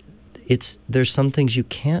that there's some things you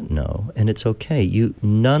can't know, and it's okay.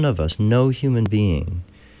 None of us, no human being,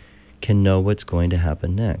 can know what's going to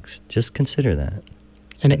happen next. Just consider that.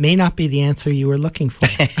 And it may not be the answer you were looking for.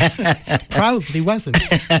 Probably wasn't.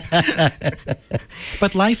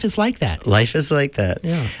 But life is like that. Life is like that.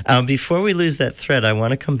 Yeah. Before we lose that thread, I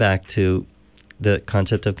want to come back to the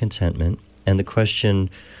concept of contentment and the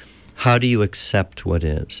question, how do you accept what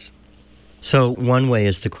is? So one way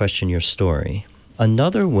is to question your story.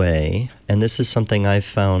 Another way, and this is something I've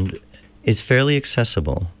found is fairly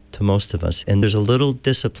accessible to most of us, and there's a little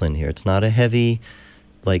discipline here. It's not a heavy,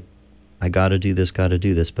 like, I got to do this,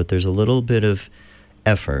 but there's a little bit of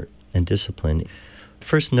effort and discipline.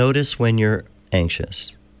 First, notice when you're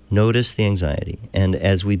anxious. Notice the anxiety. And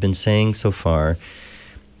as we've been saying so far,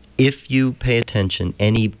 if you pay attention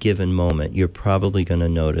any given moment, you're probably going to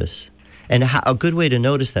notice. And a good way to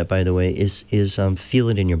notice that, by the way, is feel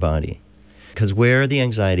it in your body. Because where the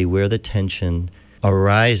anxiety, where the tension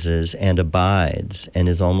arises and abides and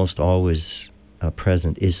is almost always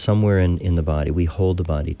present is somewhere in the body. We hold the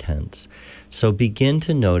body tense. So begin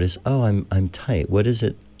to notice, I'm tight. What is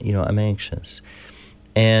it? I'm anxious.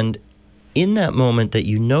 And in that moment that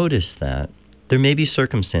you notice that, there may be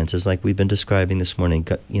circumstances like we've been describing this morning,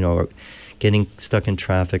 or getting stuck in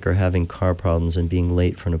traffic or having car problems and being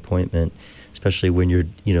late for an appointment, especially when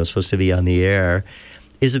you're supposed to be on the air,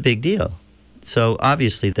 is a big deal. So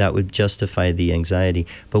obviously that would justify the anxiety.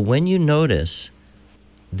 But when you notice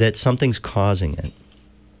that something's causing it,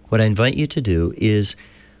 what I invite you to do is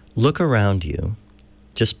look around you.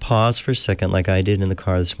 Just pause for a second like I did in the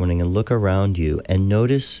car this morning and look around you and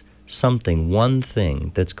notice something, one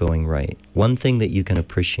thing that's going right, one thing that you can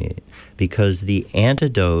appreciate. Because the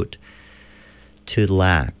antidote to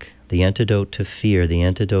lack, the antidote to fear, the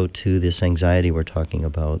antidote to this anxiety we're talking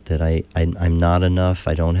about, that I'm not enough,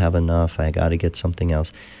 I don't have enough, I got to get something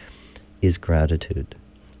else, is gratitude.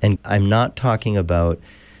 And I'm not talking about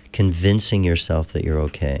convincing yourself that you're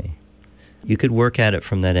okay. You could work at it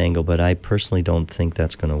from that angle, but I personally don't think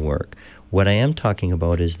that's going to work. What I am talking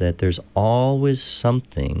about is that there's always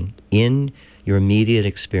something in your immediate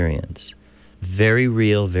experience, very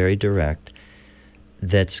real, very direct,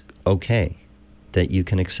 that's okay, that you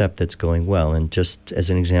can accept, that's going well. And just as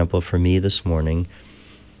an example, for me this morning,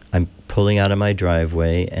 I'm pulling out of my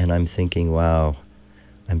driveway and I'm thinking, wow,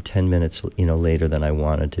 I'm 10 minutes, later than I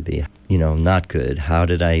wanted to be. Not good. How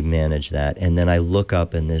did I manage that? And then I look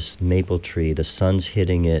up and this maple tree, the sun's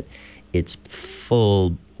hitting it. It's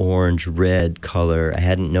full orange, red color. I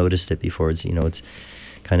hadn't noticed it before. It's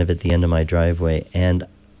kind of at the end of my driveway. And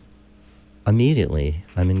immediately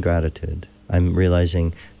I'm in gratitude. I'm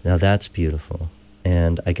realizing, now that's beautiful.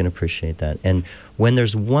 And I can appreciate that. And when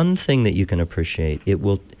there's one thing that you can appreciate, it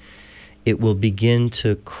will begin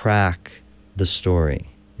to crack the story.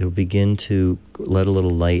 It'll begin to let a little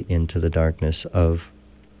light into the darkness of,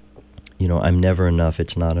 I'm never enough,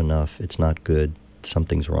 it's not good,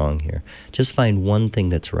 something's wrong here. Just find one thing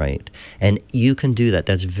that's right. And you can do that.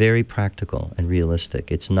 That's very practical and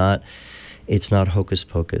realistic. It's not hocus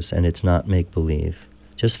pocus, and it's not make-believe.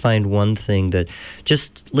 Just find one thing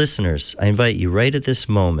just listeners, I invite you right at this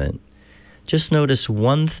moment, just notice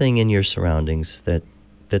one thing in your surroundings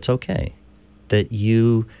that's okay. That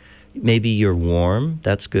maybe you're warm,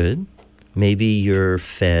 that's good. Maybe you're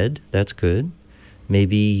fed, that's good.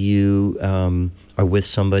 Maybe you are with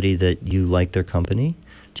somebody that you like their company.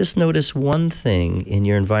 Just notice one thing in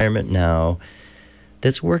your environment now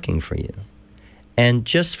that's working for you. And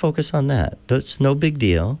just focus on that. That's no big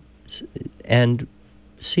deal. And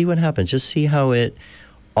see what happens. Just see how it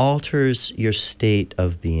alters your state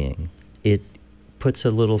of being. It puts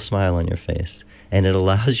a little smile on your face, and it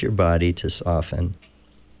allows your body to soften.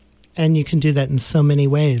 And you can do that in so many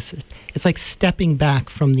ways. It's like stepping back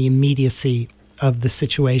from the immediacy of the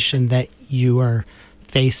situation that you are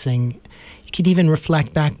facing. You can even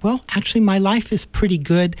reflect back, well, actually my life is pretty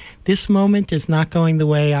good. This moment is not going the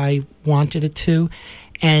way I wanted it to.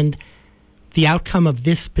 And the outcome of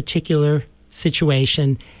this particular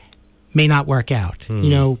situation may not work out.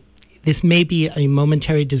 This may be a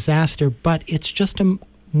momentary disaster, but it's just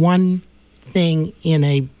one thing in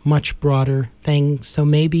a much broader thing. So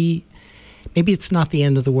maybe it's not the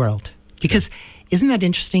end of the world. Because isn't that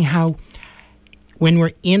interesting how when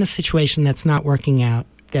we're in a situation that's not working out,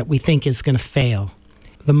 that we think is going to fail,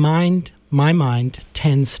 my mind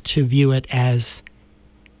tends to view it as,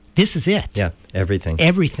 this is it. Yeah, everything.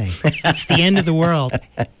 It's the end of the world.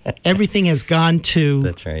 Everything has gone to...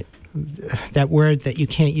 That's right. That word that you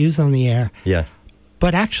can't use on the air. Yeah.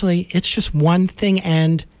 But actually, it's just one thing,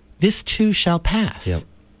 and this too shall pass. Yep.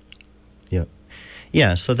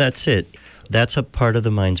 Yeah, so that's it. That's a part of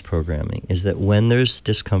the mind's programming, is that when there's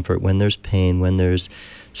discomfort, when there's pain, when there's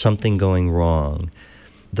something going wrong,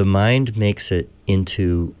 the mind makes it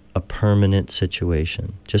into a permanent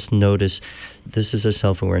situation. Just notice, this is a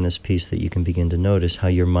self-awareness piece that you can begin to notice, how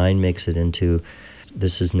your mind makes it into,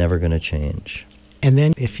 this is never going to change. And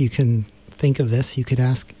then if you can think of this, you could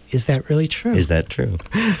ask, is that really true? Is that true?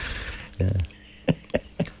 Yeah.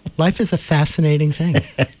 Life is a fascinating thing.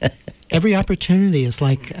 Every opportunity is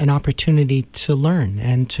like an opportunity to learn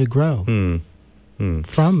and to grow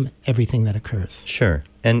from everything that occurs. Sure.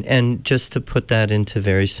 And just to put that into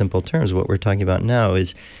very simple terms, what we're talking about now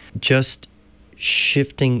is just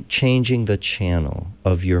changing the channel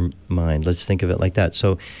of your mind. Let's think of it like that.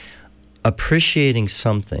 So appreciating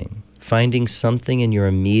something, finding something in your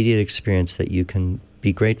immediate experience that you can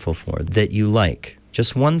be grateful for, that you like,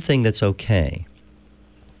 just one thing that's okay,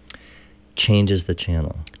 changes the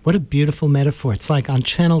channel. What a beautiful metaphor. It's like on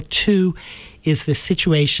channel 2 is this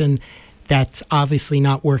situation that's obviously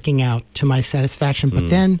not working out to my satisfaction, but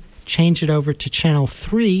then change it over to channel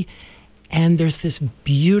 3, and there's this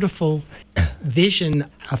beautiful vision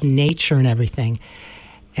of nature and everything.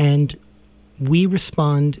 And we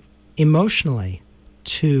respond emotionally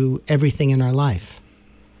to everything in our life.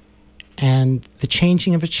 And the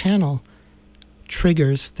changing of a channel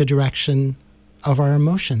triggers the direction of our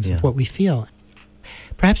emotions, of what we feel.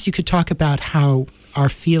 Perhaps you could talk about how our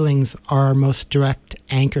feelings are our most direct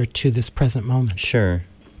anchor to this present moment. Sure.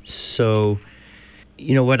 So,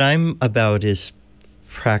 what I'm about is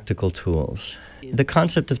practical tools. The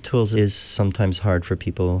concept of tools is sometimes hard for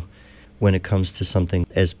people when it comes to something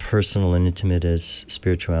as personal and intimate as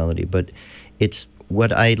spirituality. But it's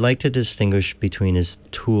what I like to distinguish between is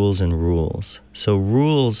tools and rules. So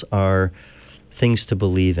rules are things to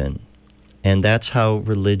believe in, and that's how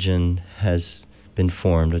religion has been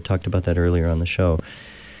formed. I talked about that earlier on the show.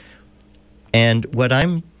 And what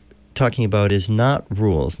I'm talking about is not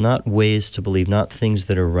rules, not ways to believe, not things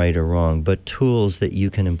that are right or wrong, but tools that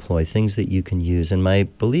you can employ, things that you can use. And my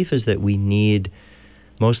belief is that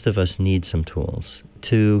most of us need some tools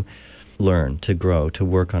to learn, to grow, to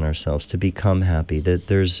work on ourselves, to become happy, that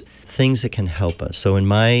there's things that can help us. So in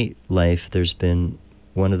my life, there's been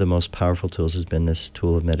one of the most powerful tools has been this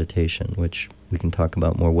tool of meditation, which we can talk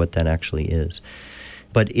about more what that actually is.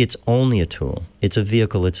 But it's only a tool. It's a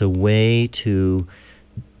vehicle. It's a way to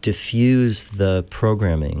diffuse the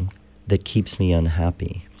programming that keeps me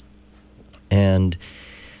unhappy. And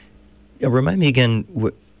remind me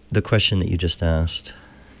again the question that you just asked.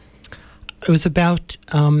 It was about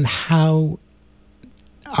how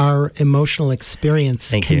our emotional experience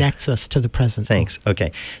connects us to the present. Thanks.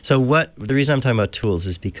 Okay. So the reason I'm talking about tools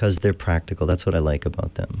is because they're practical. That's what I like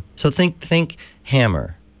about them. So think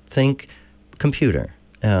hammer. Think computer.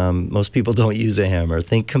 Most people don't use a hammer.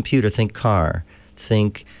 Think computer. Think car.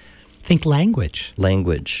 Think language.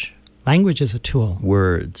 Language is a tool.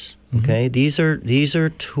 Words. Okay. Mm-hmm. These are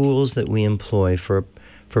tools that we employ for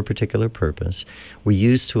a particular purpose. We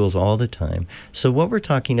use tools all the time. So what we're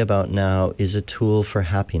talking about now is a tool for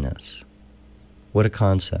happiness. What a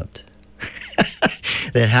concept.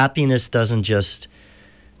 That happiness doesn't just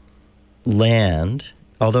land,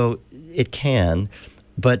 although it can,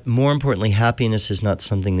 but more importantly, happiness is not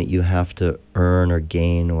something that you have to earn or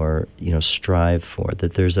gain or, strive for.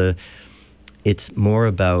 That it's more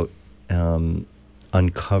about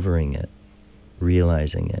uncovering it,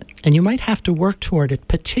 realizing it. And you might have to work toward it,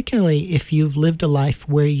 particularly if you've lived a life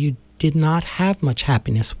where you did not have much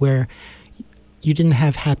happiness, where you didn't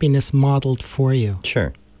have happiness modeled for you.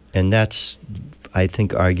 Sure. And that's, I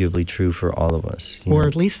think, arguably true for all of us.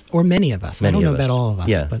 Or many of us. I don't know about all of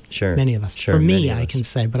us, but sure, many of us. Sure, for me, I can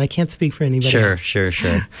say, but I can't speak for anybody else. Sure.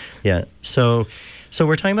 Yeah. So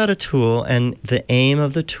we're talking about a tool, and the aim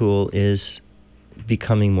of the tool is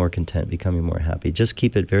becoming more content, becoming more happy. Just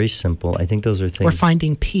keep it very simple. I think those are things. Or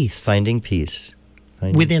finding peace.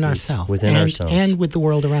 Within ourselves. And with the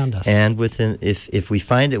world around us. And if we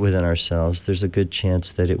find it within ourselves, there's a good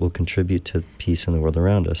chance that it will contribute to peace in the world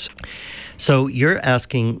around us. So you're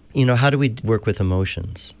asking, how do we work with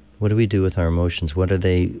emotions? What do we do with our emotions?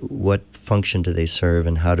 What function do they serve,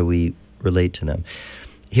 and how do we relate to them?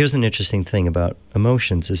 Here's an interesting thing about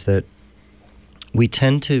emotions is that we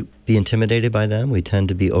tend to be intimidated by them. We tend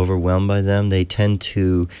to be overwhelmed by them. They tend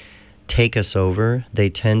to take us over. They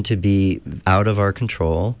tend to be out of our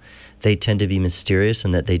control. They tend to be mysterious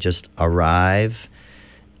in that they just arrive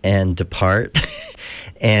and depart.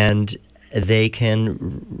 And they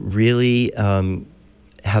can really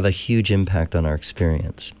have a huge impact on our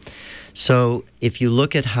experience. So if you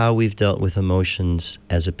look at how we've dealt with emotions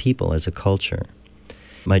as a people, as a culture,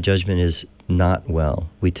 my judgment is not well.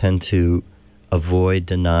 We tend to avoid,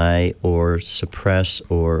 deny, or suppress,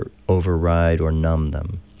 or override, or numb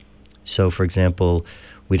them. So, for example,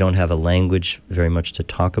 we don't have a language very much to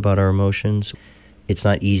talk about our emotions. It's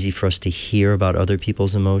not easy for us to hear about other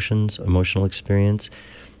people's emotions, emotional experience.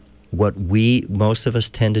 What most of us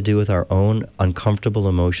tend to do with our own uncomfortable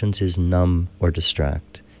emotions is numb or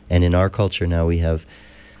distract. And in our culture now, we have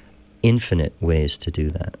infinite ways to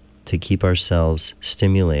do that, to keep ourselves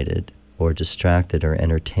stimulated or distracted or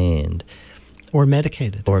entertained. Or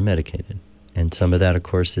medicated. And some of that, of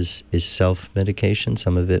course, is self-medication.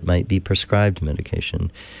 Some of it might be prescribed medication.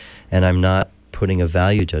 And I'm not putting a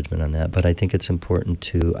value judgment on that, but I think it's important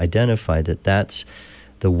to identify that that's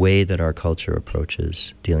the way that our culture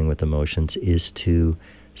approaches dealing with emotions, is to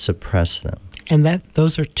suppress them. And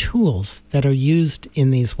those are tools that are used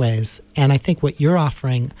in these ways. And I think what you're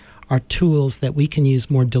offering are tools that we can use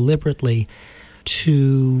more deliberately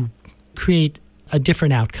to create a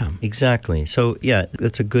different outcome. Exactly. So, yeah,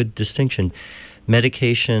 that's a good distinction.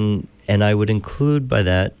 Medication, and I would include by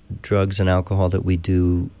that drugs and alcohol that we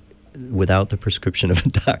do without the prescription of a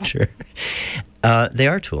doctor, they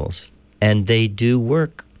are tools, and they do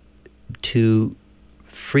work to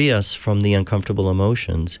free us from the uncomfortable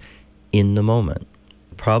emotions in the moment.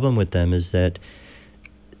 The problem with them is that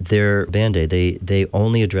they're Band-Aid. They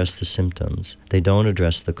only address the symptoms. They don't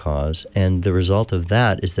address the cause, and the result of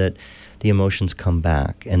that is that the emotions come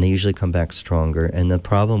back, and they usually come back stronger. And the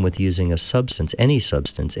problem with using a substance,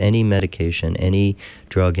 any medication, any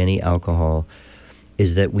drug, any alcohol,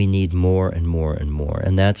 is that we need more and more and more.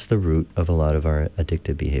 And that's the root of a lot of our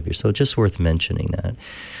addictive behavior. So just worth mentioning that.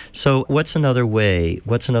 So what's another way,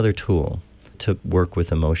 what's another tool to work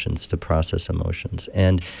with emotions, to process emotions?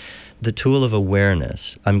 And the tool of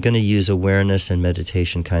awareness, I'm going to use awareness and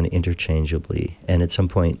meditation kind of interchangeably. And at some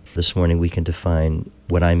point this morning, we can define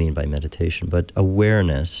what I mean by meditation. But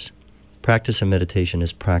awareness, practice of meditation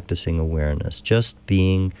is practicing awareness, just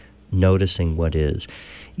noticing what is.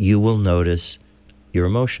 You will notice your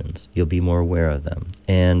emotions. You'll be more aware of them.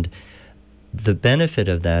 And the benefit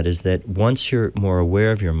of that is that once you're more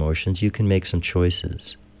aware of your emotions, you can make some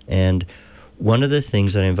choices. And one of the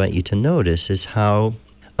things that I invite you to notice is how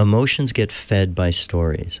emotions get fed by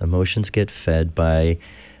stories. Emotions get fed by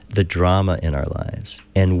the drama in our lives.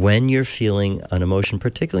 And when you're feeling an emotion,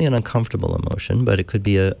 particularly an uncomfortable emotion, but it could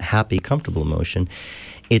be a happy, comfortable emotion,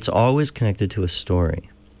 it's always connected to a story.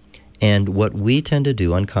 And what we tend to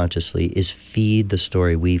do unconsciously is feed the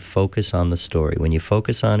story. We focus on the story. When you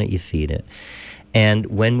focus on it, you feed it. And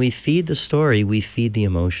when we feed the story, we feed the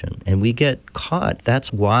emotion. And we get caught.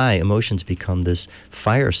 That's why emotions become this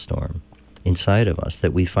firestorm inside of us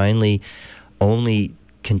that we finally only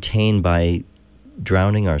contain by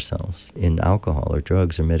drowning ourselves in alcohol or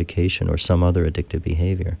drugs or medication or some other addictive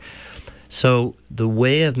behavior. So the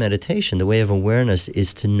way of meditation, the way of awareness,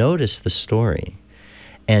 is to notice the story.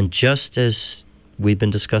 And just as we've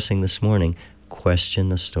been discussing this morning, question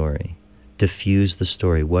the story. Diffuse the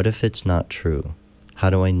story. What if it's not true?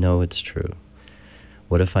 How do I know it's true?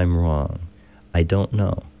 What if I'm wrong? I don't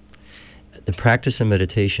know. The practice of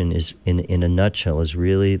meditation is, in a nutshell, is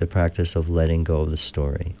really the practice of letting go of the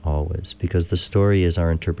story, always. Because the story is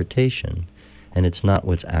our interpretation, and it's not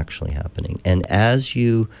what's actually happening. And as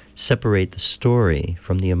you separate the story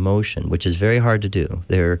from the emotion, which is very hard to do,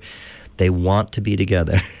 they want to be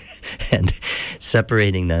together, and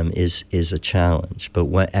separating them is a challenge.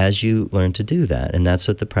 But as you learn to do that, and that's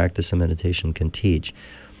what the practice of meditation can teach,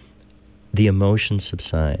 the emotion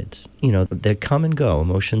subsides. They come and go.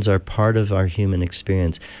 Emotions are part of our human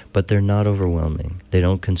experience, but they're not overwhelming. They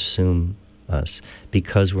don't consume us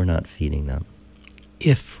because we're not feeding them.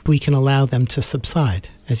 If we can allow them to subside,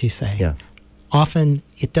 as you say. Yeah. Often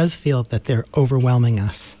it does feel that they're overwhelming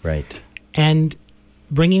us. Right. And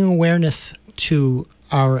bringing awareness to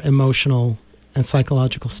our emotional and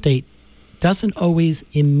psychological state doesn't always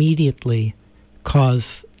immediately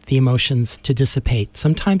cause the emotions to dissipate.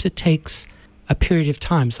 Sometimes it takes a period of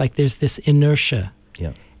time. It's like there's this inertia.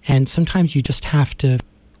 Yeah. And sometimes you just have to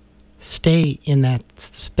stay in that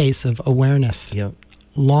space of awareness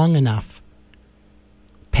long enough,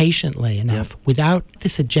 patiently enough, without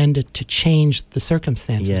this agenda to change the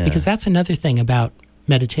circumstances. Yeah. Because that's another thing about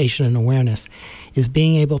meditation and awareness, is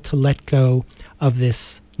being able to let go of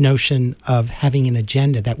this notion of having an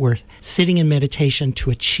agenda, that we're sitting in meditation to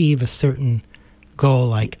achieve a certain goal.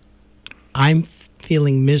 Like, I'm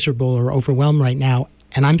feeling miserable or overwhelmed right now,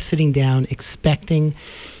 and I'm sitting down expecting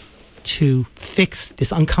to fix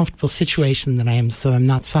this uncomfortable situation that I am, so I'm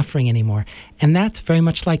not suffering anymore. And that's very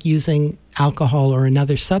much like using alcohol or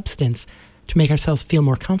another substance to make ourselves feel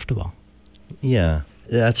more comfortable. Yeah,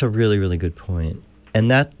 that's a really, really good point. And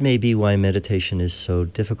that may be why meditation is so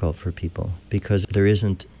difficult for people, because there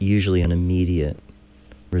isn't usually an immediate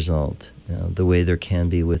result, the way there can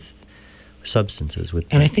be with substances.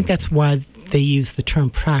 And I think that's why they use the term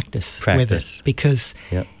practice with it, because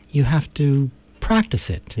you have to practice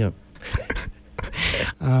it. Yep.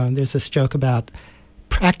 There's this joke about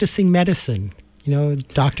practicing medicine.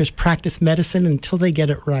 Doctors practice medicine until they get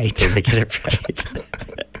it right. Until they get it right.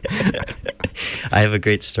 I have a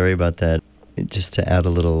great story about that, just to add a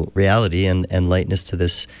little reality and lightness to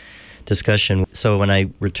this discussion. So when I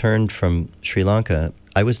returned from Sri Lanka,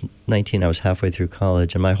 I was 19, I was halfway through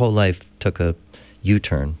college, and my whole life took a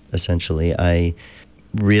U-turn, essentially. I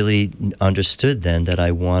really understood then that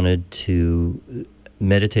I wanted to...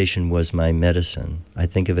 Meditation was my medicine. I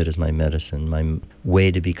think of it as my medicine, my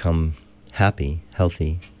way to become happy,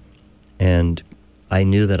 healthy. And I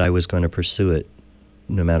knew that I was going to pursue it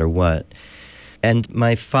no matter what. And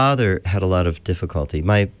my father had a lot of difficulty.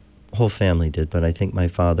 My whole family did, but I think my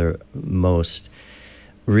father most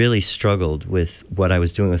really struggled with what I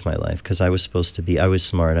was doing with my life, because I was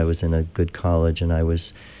smart, I was in a good college, and I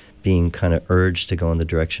was being kind of urged to go in the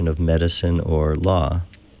direction of medicine or law,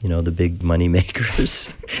 the big money makers.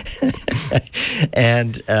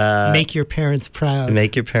 And make your parents proud.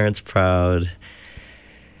 Make your parents proud.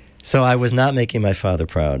 So I was not making my father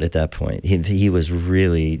proud at that point. He was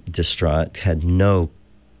really distraught, had no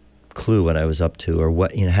clue what I was up to, or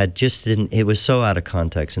what, it was so out of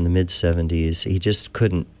context in the mid 70s. He just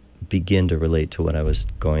couldn't begin to relate to what I was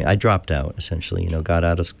going. I dropped out, essentially, got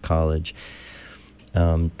out of college,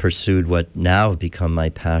 pursued what now have become my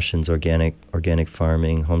passions: organic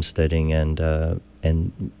farming, homesteading,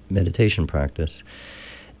 and meditation practice.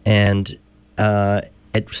 And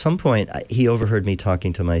at some point, he overheard me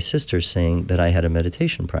talking to my sister, saying that I had a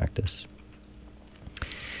meditation practice.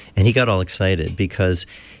 And he got all excited because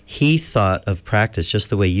he thought of practice just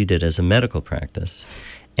the way you did, as a medical practice.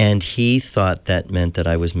 And he thought that meant that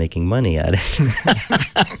I was making money at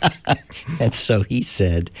it. And so he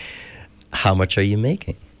said, "How much are you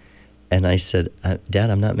making?" And I said, "Dad,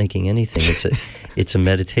 I'm not making anything. It's a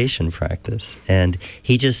meditation practice." And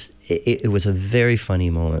he just, it was a very funny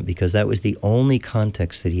moment, because that was the only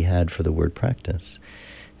context that he had for the word practice.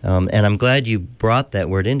 And I'm glad you brought that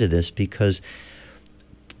word into this, because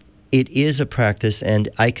it is a practice, and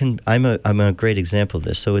I'm a great example of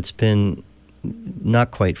this. So it's been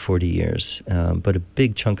not quite 40 years, but a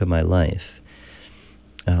big chunk of my life.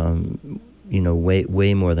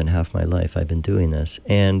 Way more than half my life I've been doing this.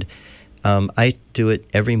 And I do it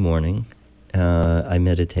every morning. I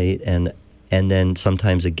meditate, and then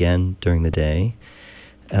sometimes again during the day.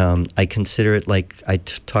 I consider it like, I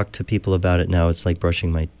talk to people about it now, it's like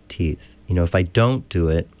brushing my teeth. If I don't do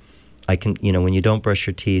it, I can, when you don't brush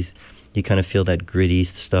your teeth, you kind of feel that gritty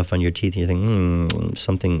stuff on your teeth, and you think,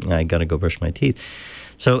 something, I got to go brush my teeth.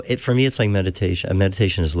 So for me, it's like meditation.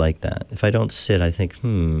 Meditation is like that. If I don't sit, I think,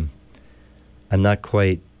 I'm not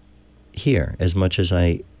quite here as much as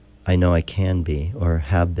I know I can be or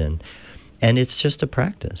have been. And it's just a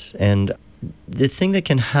practice. And the thing that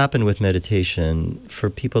can happen with meditation, for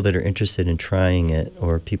people that are interested in trying it,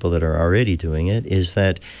 or people that are already doing it, is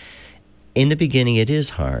that in the beginning it is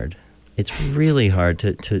hard. It's really hard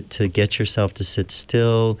to get yourself to sit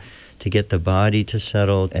still, to get the body to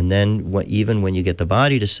settle. And then even when you get the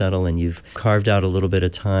body to settle and you've carved out a little bit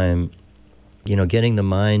of time, getting the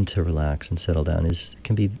mind to relax and settle down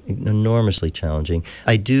can be enormously challenging.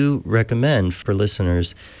 I do recommend for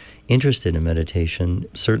listeners interested in meditation,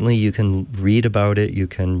 certainly you can read about it, you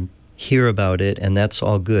can hear about it, and that's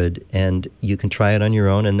all good. And you can try it on your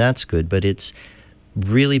own, and that's good. But it's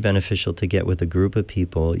really beneficial to get with a group of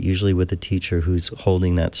people, usually with a teacher who's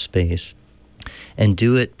holding that space, and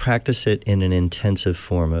practice it in an intensive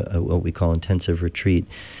form, what we call intensive retreat.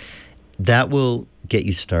 That will get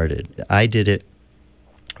you started. I did it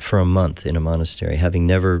for a month in a monastery, having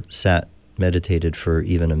never meditated for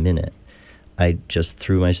even a minute. I just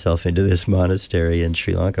threw myself into this monastery in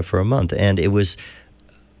Sri Lanka for a month, and it was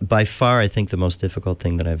by far, I think, the most difficult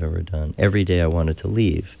thing that I've ever done. Every day I wanted to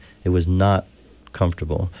leave. It was not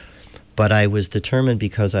comfortable, but I was determined,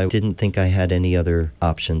 because I didn't think I had any other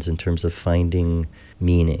options in terms of finding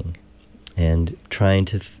meaning and trying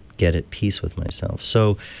to get at peace with myself.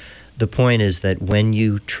 So the point is that when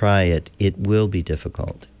you try it, it will be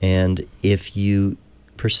difficult. And if you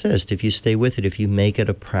persist, if you stay with it, if you make it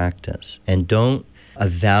a practice and don't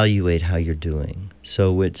evaluate how you're doing.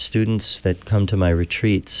 So with students that come to my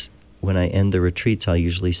retreats, when I end the retreats, I'll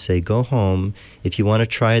usually say, go home. If you want to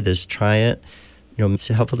try this, try it. It's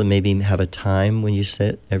helpful to maybe have a time when you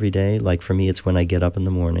sit every day. Like for me, it's when I get up in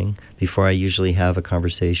the morning. Before I usually have a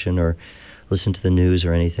conversation or listen to the news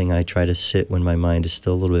or anything, I try to sit when my mind is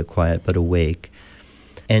still a little bit quiet but awake,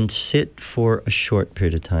 and sit for a short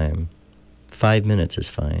period of time. 5 minutes is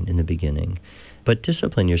fine in the beginning, but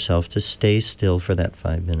discipline yourself to stay still for that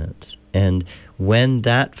 5 minutes. And when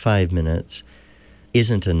that 5 minutes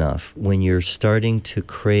isn't enough, when you're starting to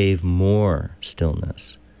crave more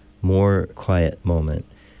stillness, more quiet moment,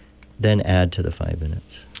 then add to the 5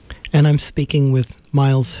 minutes. And I'm speaking with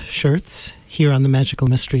Miles Schertz here on the Magical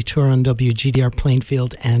Mystery Tour on WGDR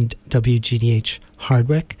Plainfield and WGDH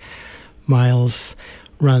Hardwick. Miles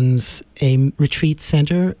runs a retreat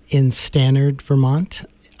center in Stannard, Vermont,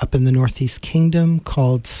 up in the Northeast Kingdom,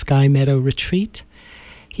 called Sky Meadow Retreat.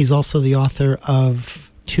 He's also the author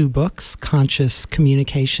of 2 books, Conscious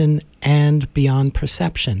Communication and Beyond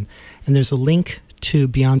Perception. And there's a link to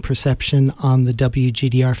Beyond Perception on the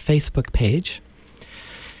WGDR Facebook page.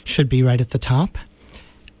 Should be right at the top.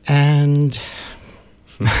 And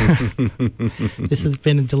this has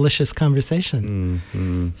been a delicious conversation.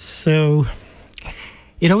 Mm-hmm. So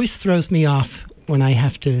it always throws me off when I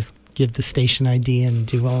have to give the station ID and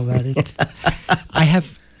do all that. I have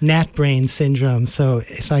gnat brain syndrome, so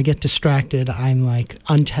if I get distracted, I'm like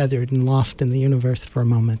untethered and lost in the universe for a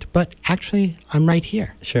moment. But actually, I'm right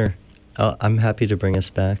here. Sure. I'm happy to bring us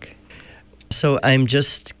back. So I'm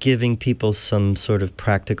just giving people some sort of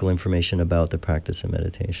practical information about the practice of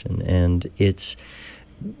meditation. And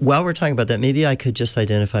while we're talking about that, maybe I could just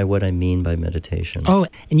identify what I mean by meditation. Oh,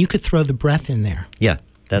 and you could throw the breath in there. Yeah.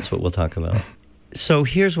 That's what we'll talk about. So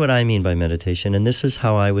here's what I mean by meditation, and this is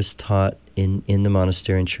how I was taught in the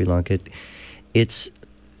monastery in Sri Lanka. It's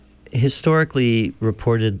historically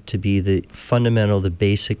reported to be the fundamental, the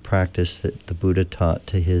basic practice that the Buddha taught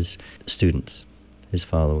to his students, his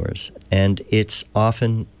followers. And it's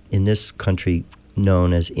often in this country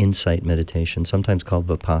known as insight meditation, sometimes called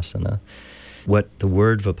vipassana. What the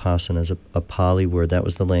word vipassana is a Pali word. That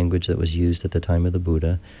was the language that was used at the time of the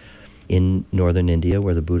Buddha in northern India,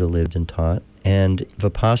 where the Buddha lived and taught. And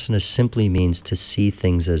vipassana simply means to see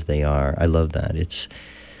things as they are. I love that.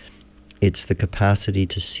 It's the capacity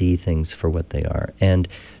to see things for what they are. And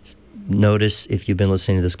notice, if you've been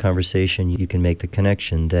listening to this conversation, you can make the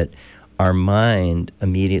connection that our mind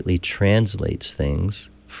immediately translates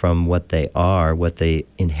things from what they are, what they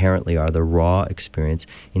inherently are, the raw experience,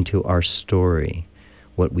 into our story,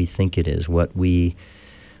 what we think it is, what we,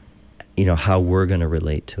 how we're going to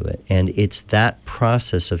relate to it. And it's that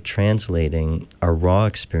process of translating our raw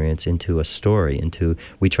experience into a story,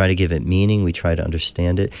 we try to give it meaning, we try to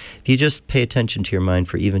understand it. If you just pay attention to your mind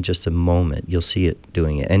for even just a moment, you'll see it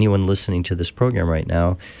doing it. Anyone listening to this program right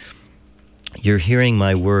now, you're hearing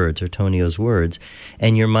my words or Tonio's words,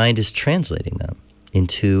 and your mind is translating them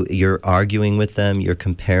you're arguing with them, you're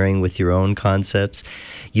comparing with your own concepts,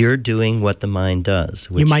 you're doing what the mind does.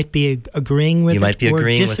 You might be agreeing with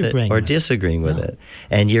it or disagreeing with it.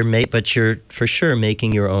 And but you're for sure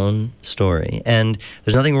making your own story. And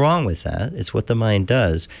there's nothing wrong with that. It's what the mind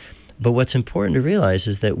does. But what's important to realize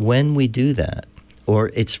is that when we do that, or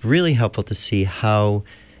it's really helpful to see how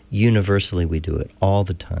universally we do it all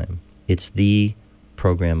the time. It's the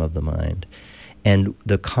program of the mind. And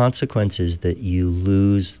the consequence is that you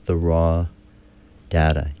lose the raw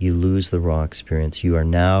data. You lose the raw experience. You are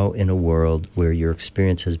now in a world where your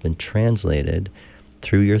experience has been translated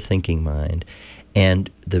through your thinking mind. And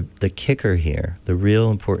the kicker here, the real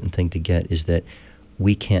important thing to get, is that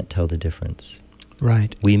we can't tell the difference.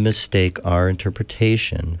 Right. We mistake our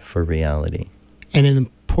interpretation for reality. And an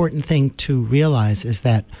important thing to realize is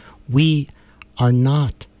that we are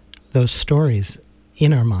not those stories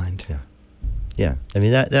in our mind. Yeah, I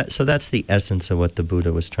mean so that's the essence of what the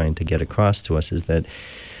Buddha was trying to get across to us, is that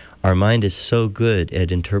our mind is so good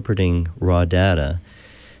at interpreting raw data,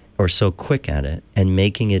 or so quick at it, and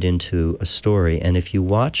making it into a story. And if you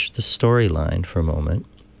watch the storyline for a moment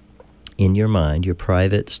in your mind, your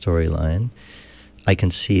private storyline, I can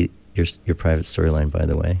see your private storyline, by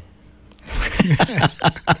the way.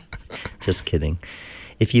 Just kidding.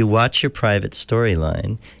 If you watch your private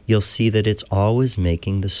storyline, you'll see that it's always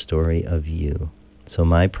making the story of you. So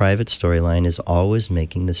my private storyline is always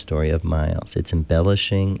making the story of Miles. It's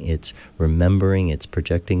embellishing, it's remembering, it's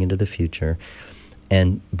projecting into the future.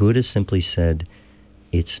 And Buddha simply said,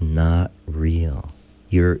 it's not real.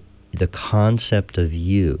 The concept of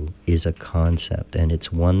you is a concept, and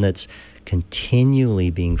it's one that's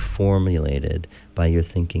continually being formulated by your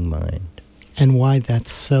thinking mind. And why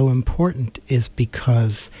that's so important is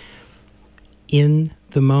because in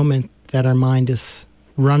the moment that our mind is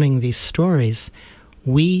running these stories,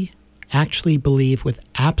 we actually believe with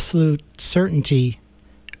absolute certainty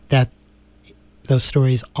that those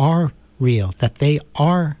stories are real, that they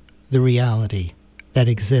are the reality that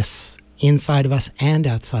exists inside of us and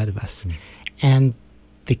outside of us. Mm. And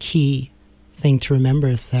the key thing to remember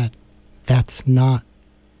is that that's not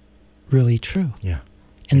really true. Yeah.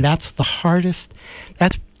 And that's the hardest,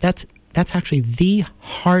 that's actually the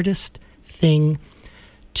hardest thing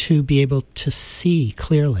to be able to see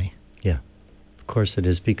clearly. Yeah, of course it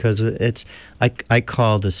is, because I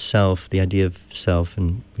call the self, the idea of self,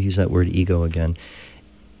 and we use that word ego again,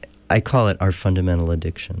 I call it our fundamental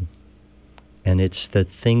addiction. And it's the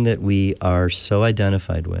thing that we are so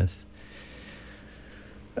identified with,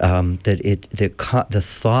 that the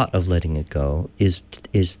thought of letting it go is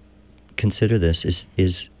consider this,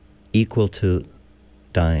 is equal to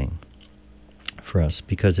dying for us,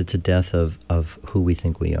 because it's a death of who we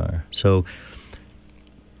think we are. So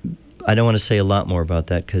I don't want to say a lot more about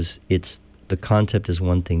that, because the concept is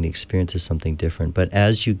one thing, the experience is something different. But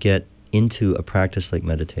as you get into a practice like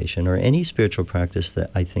meditation, or any spiritual practice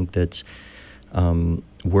that I think that's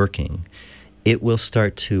working, it will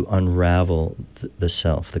start to unravel the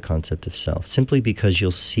self, the concept of self, simply because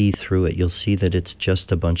you'll see through it. You'll see that it's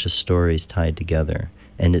just a bunch of stories tied together,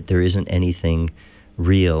 and that there isn't anything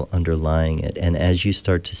real underlying it. And as you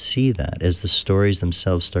start to see that, as the stories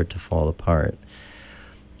themselves start to fall apart,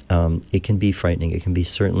 it can be frightening. It can be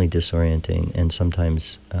certainly disorienting, and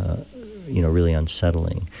sometimes really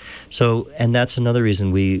unsettling. So, and that's another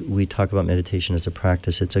reason we talk about meditation as a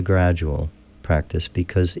practice. It's a gradual practice,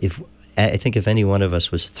 because I think if any one of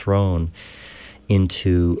us was thrown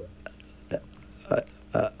into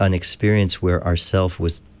an experience where our self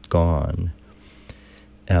was gone,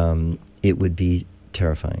 it would be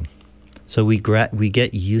terrifying. So we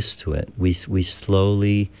get used to it. We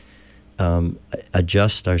slowly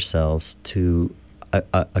adjust ourselves to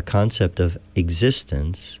a concept of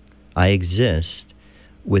existence. I exist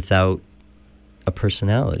without a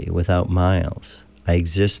personality, without Miles. I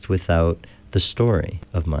exist without the story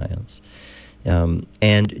of Miles.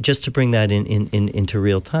 And just to bring that into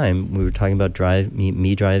real time, we were talking about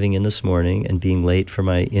me driving in this morning and being late for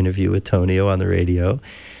my interview with Tonio on the radio.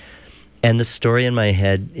 And the story in my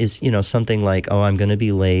head is, something like, oh, I'm going to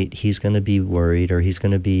be late, he's going to be worried, or he's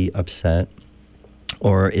going to be upset,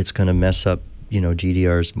 or it's going to mess up,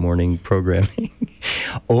 GDR's morning programming.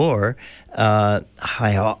 Or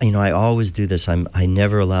I always do this. I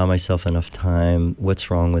never allow myself enough time.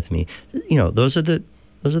 What's wrong with me? Those are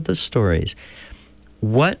the stories.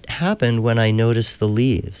 What happened when I noticed the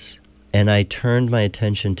leaves and I turned my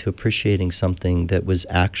attention to appreciating something that was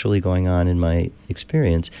actually going on in my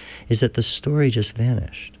experience is that the story just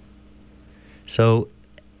vanished. So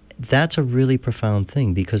that's a really profound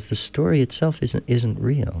thing, because the story itself isn't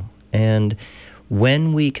real. And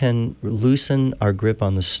when we can loosen our grip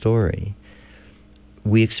on the story,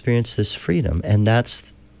 we experience this freedom, and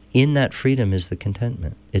in that freedom is the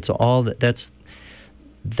contentment. It's all that's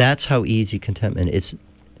how easy contentment is.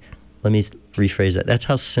 Let me rephrase that. That's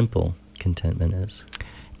how simple contentment is.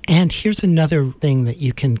 And here's another thing that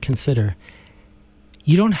you can consider.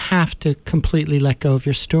 You don't have to completely let go of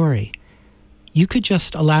your story. You could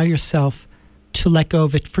just allow yourself to let go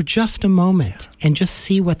of it for just a moment and just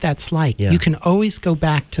see what that's like. Yeah. You can always go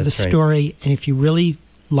back to the story, and if you really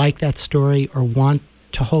like that story or want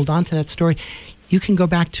to hold on to that story, you can go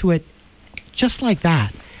back to it just like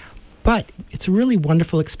that. But it's a really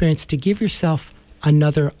wonderful experience to give yourself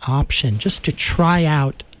another option, just to try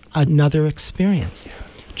out another experience,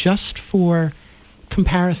 just for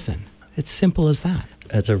comparison. It's simple as that.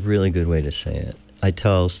 That's a really good way to say it. I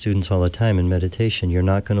tell students all the time in meditation, you're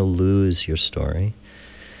not going to lose your story.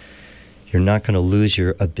 You're not going to lose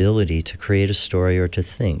your ability to create a story or to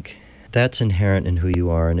think. That's inherent in who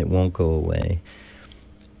you are, and it won't go away.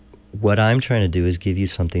 What I'm trying to do is give you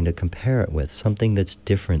something to compare it with, something that's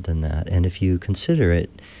different than that. And if you consider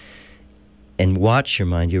it and watch your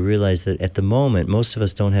mind, you realize that at the moment, most of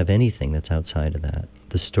us don't have anything that's outside of that.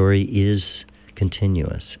 The story is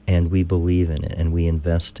continuous, and we believe in it, and we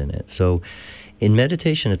invest in it. So in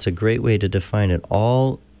meditation, it's a great way to define it.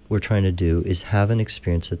 All we're trying to do is have an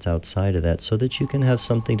experience that's outside of that, so that you can have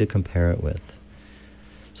something to compare it with,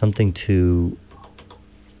 something to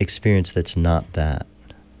experience that's not that.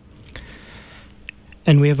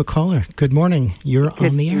 And we have a caller. Good morning. You're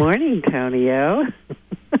on the air. Good morning, Tonio.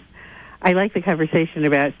 I like the conversation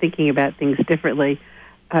about thinking about things differently.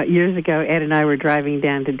 Years ago, Ed and I were driving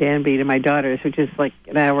down to Danby to my daughter's, which is like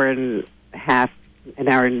an hour and a half,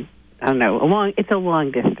 it's a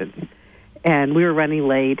long distance. And we were running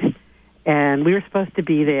late, and we were supposed to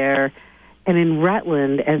be there. And in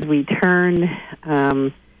Rutland, as we turned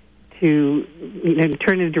turn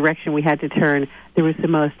in the direction we had to turn, there was the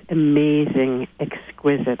most amazing,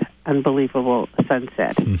 exquisite, unbelievable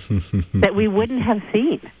sunset that we wouldn't have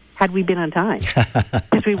seen had we been on time,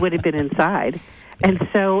 because we would have been inside. And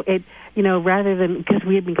so it, rather than, because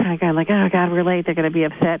we had been kind of going like, oh God, we're late, they're going to be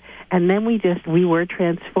upset. And then we were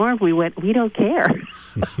transformed. We went, we don't care.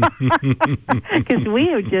 Because we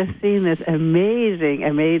have just seen this amazing,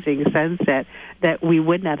 amazing sunset that we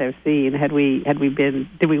would not have seen had we been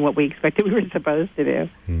doing what we expected we were supposed to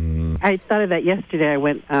do. I thought of that yesterday. I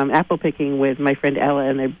went apple picking with my friend Ella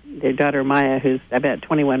and their daughter Maya, who's about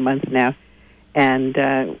 21 months now.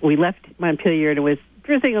 And we left Montpelier, and it was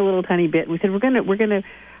drizzling a little tiny bit. We said, we're going to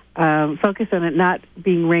focus on it not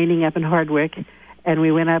being raining up in Hardwick. And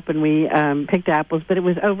we went up and we picked apples, but it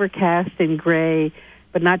was overcast and gray,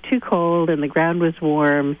 but not too cold, and the ground was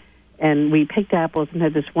warm. And we picked apples and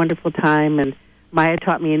had this wonderful time. And Maya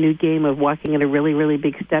taught me a new game of walking at a really, really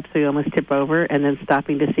big step so you almost tip over, and then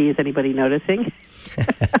stopping to see is anybody noticing.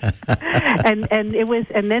 and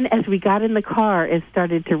then as we got in the car, it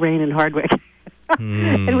started to rain in Hardwick.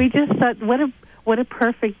 And we just thought, what a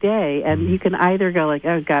perfect day. And you can either go like,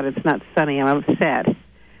 oh God, it's not sunny, I'm upset,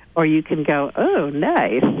 or you can go, oh,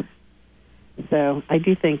 nice. So I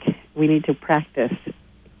do think we need to practice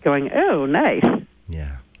going, oh, nice.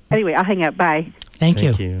 Yeah. Anyway, I'll hang up. Bye. Thank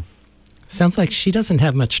you. Sounds like she doesn't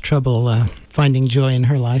have much trouble finding joy in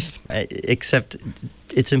her life. Except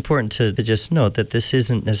it's important to just note that this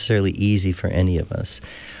isn't necessarily easy for any of us.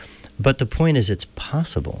 But the point is, it's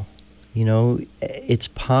possible. It's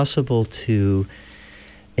possible to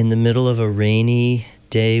in the middle of a rainy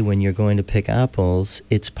day when you're going to pick apples,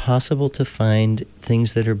 it's possible to find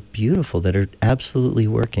things that are beautiful, that are absolutely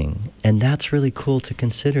working. And that's really cool to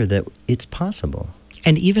consider that it's possible.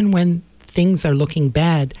 And even when things are looking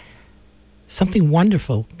bad, something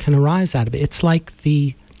wonderful can arise out of it. It's like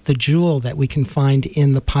the jewel that we can find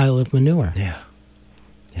in the pile of manure. Yeah.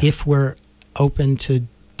 If we're open to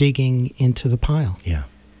digging into the pile. Yeah.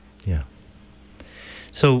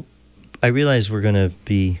 So I realize we're going to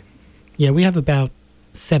be... Yeah, we have about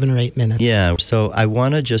 7 or 8 minutes. Yeah, so I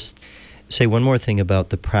want to just say one more thing about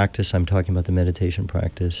the practice. I'm talking about the meditation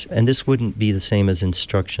practice. And this wouldn't be the same as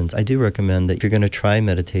instructions. I do recommend that if you're going to try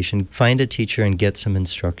meditation, find a teacher and get some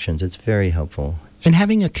instructions. It's very helpful. And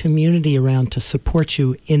having a community around to support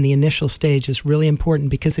you in the initial stage is really important,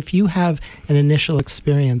 because if you have an initial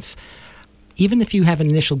experience, even if you have an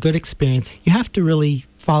initial good experience, you have to really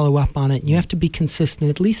follow up on it. And you have to be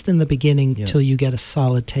consistent, at least in the beginning, till you get a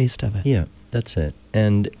solid taste of it. Yeah, that's it.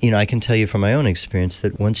 And, I can tell you from my own experience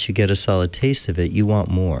that once you get a solid taste of it, you want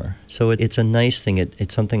more. So it's a nice thing.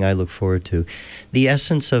 It's something I look forward to. The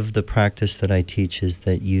essence of the practice that I teach is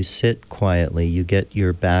that you sit quietly, you get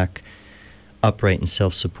your back upright and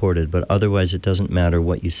self-supported, but otherwise it doesn't matter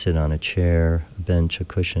what you sit on, a chair, a bench, a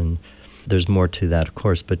cushion. There's more to that, of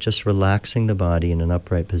course, but just relaxing the body in an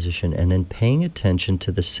upright position and then paying attention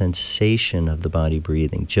to the sensation of the body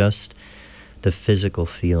breathing, just the physical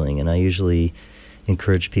feeling. And I usually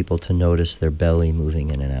encourage people to notice their belly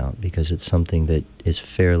moving in and out, because it's something that is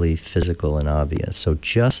fairly physical and obvious. So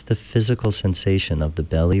just the physical sensation of the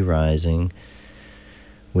belly rising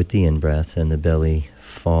with the in-breath and the belly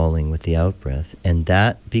falling with the out-breath, and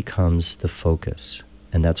that becomes the focus.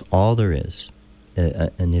 And that's all there is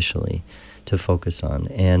initially to focus on.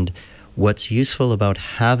 And what's useful about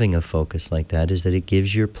having a focus like that is that it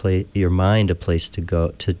gives your mind a place to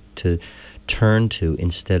go to turn to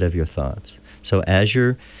instead of your thoughts. So as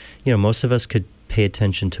you're, most of us could pay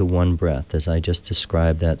attention to one breath, as I just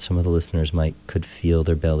described that. Some of the listeners could feel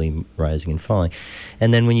their belly rising and falling.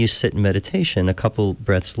 And then when you sit in meditation, a couple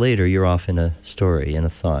breaths later, you're off in a story, in a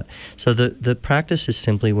thought. So the practice is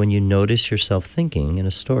simply, when you notice yourself thinking in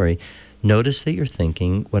a story, notice that you're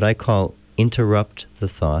thinking. What I call interrupt the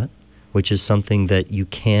thought, which is something that you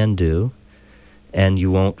can do and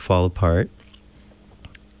you won't fall apart,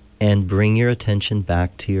 and bring your attention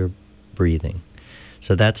back to your breathing.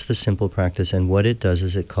 So that's the simple practice, and what it does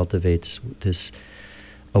is it cultivates this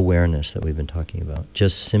awareness that we've been talking about.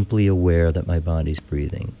 Just simply aware that my body's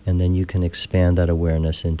breathing, and then you can expand that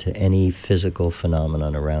awareness into any physical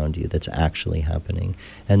phenomenon around you that's actually happening,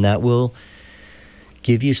 and that will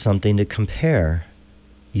give you something to compare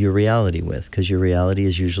your reality with, because your reality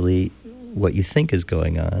is usually what you think is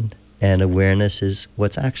going on, and awareness is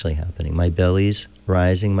what's actually happening. My belly's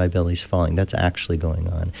rising, my belly's falling. That's actually going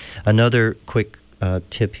on. Another quick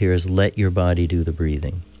tip here is let your body do the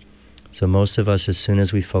breathing. So most of us, as soon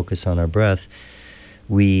as we focus on our breath,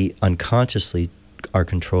 we unconsciously are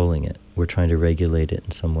controlling it. We're trying to regulate it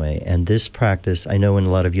in some way. And this practice, I know in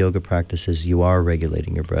a lot of yoga practices, you are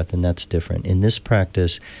regulating your breath, and that's different. In this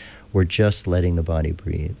practice, we're just letting the body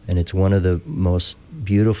breathe. And it's one of the most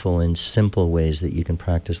beautiful and simple ways that you can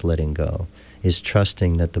practice letting go, is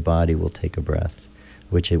trusting that the body will take a breath,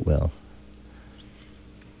 which it will.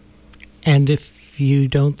 And if you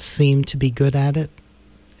don't seem to be good at it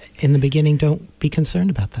in the beginning, don't be concerned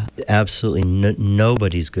about that. Absolutely.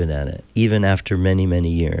 Nobody's good at it, even after many, many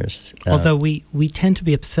years. Although we tend to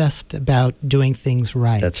be obsessed about doing things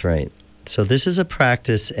right. That's right. So this is a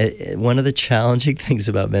practice. One of the challenging things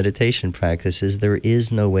about meditation practice is there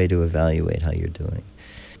is no way to evaluate how you're doing.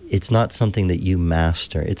 It's not something that you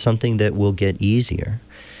master. It's something that will get easier,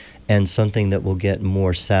 and something that will get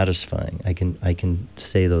more satisfying. I can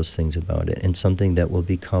say those things about it, and something that will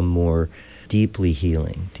become more deeply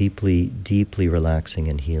healing, deeply relaxing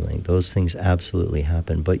and healing. Those things absolutely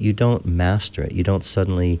happen, but you don't master it. You don't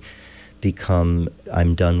suddenly become,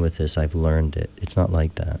 I'm done with this, I've learned it. It's not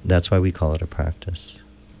like that. That's why we call it a practice.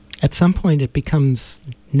 At some point it becomes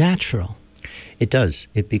natural. It does.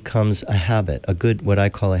 It becomes a habit, a good, what I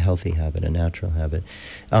call a healthy habit, a natural habit.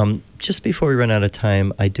 Just before we run out of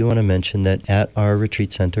time, I do want to mention that at our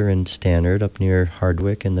retreat center in Stannard, up near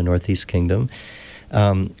Hardwick in the Northeast Kingdom,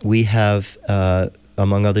 we have,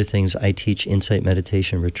 among other things, I teach insight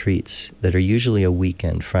meditation retreats that are usually a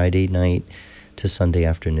weekend, Friday night to Sunday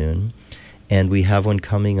afternoon. And we have one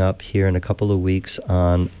coming up here in a couple of weeks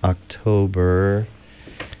on October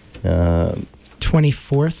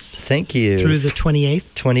 24th. Thank you. Through the 28th.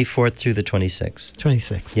 24th through the 26th.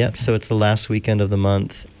 26th. Yep. Okay. So it's the last weekend of the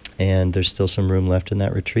month, and there's still some room left in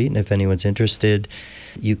that retreat. And if anyone's interested,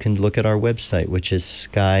 you can look at our website, which is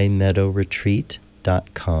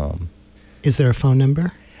skymeadowretreat.com. Is there a phone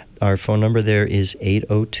number? Our phone number there is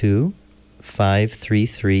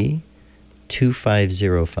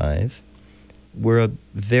 802-533-2505. We're a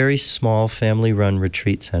very small family-run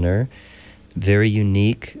retreat center, very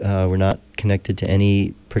unique. We're not connected to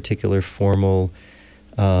any particular formal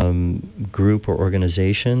group or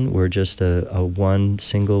organization. We're just a one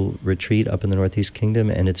single retreat up in the Northeast Kingdom,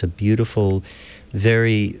 and it's a beautiful,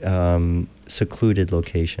 very secluded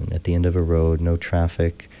location at the end of a road, no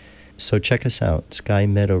traffic. So check us out,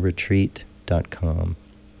 skymeadowretreat.com.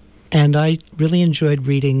 And I really enjoyed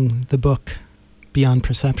reading the book Beyond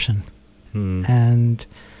Perception. And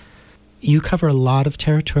you cover a lot of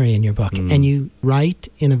territory in your book, and you write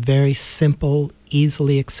in a very simple,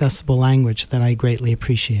 easily accessible language that I greatly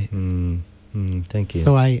appreciate. Thank you.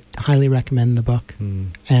 So I highly recommend the book,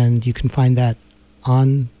 and you can find that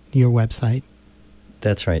on your website.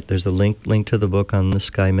 That's right. There's a link to the book on the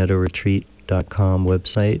skymeadowretreat.com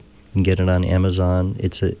website. You can get it on Amazon.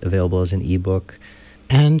 It's available as an ebook.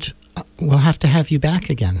 And we'll have to have you back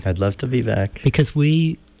again. I'd love to be back. Because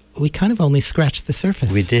we kind of only scratched the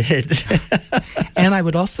surface. We did. And I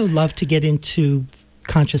would also love to get into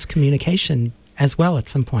conscious communication as well at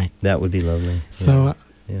some point. That would be lovely. So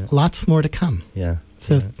lots more to come. Yeah.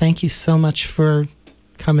 So thank you so much for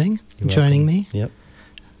coming and joining me. Yep.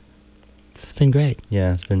 It's been great.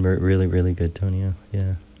 Yeah, it's been really, really good, Tonio.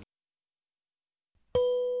 Yeah.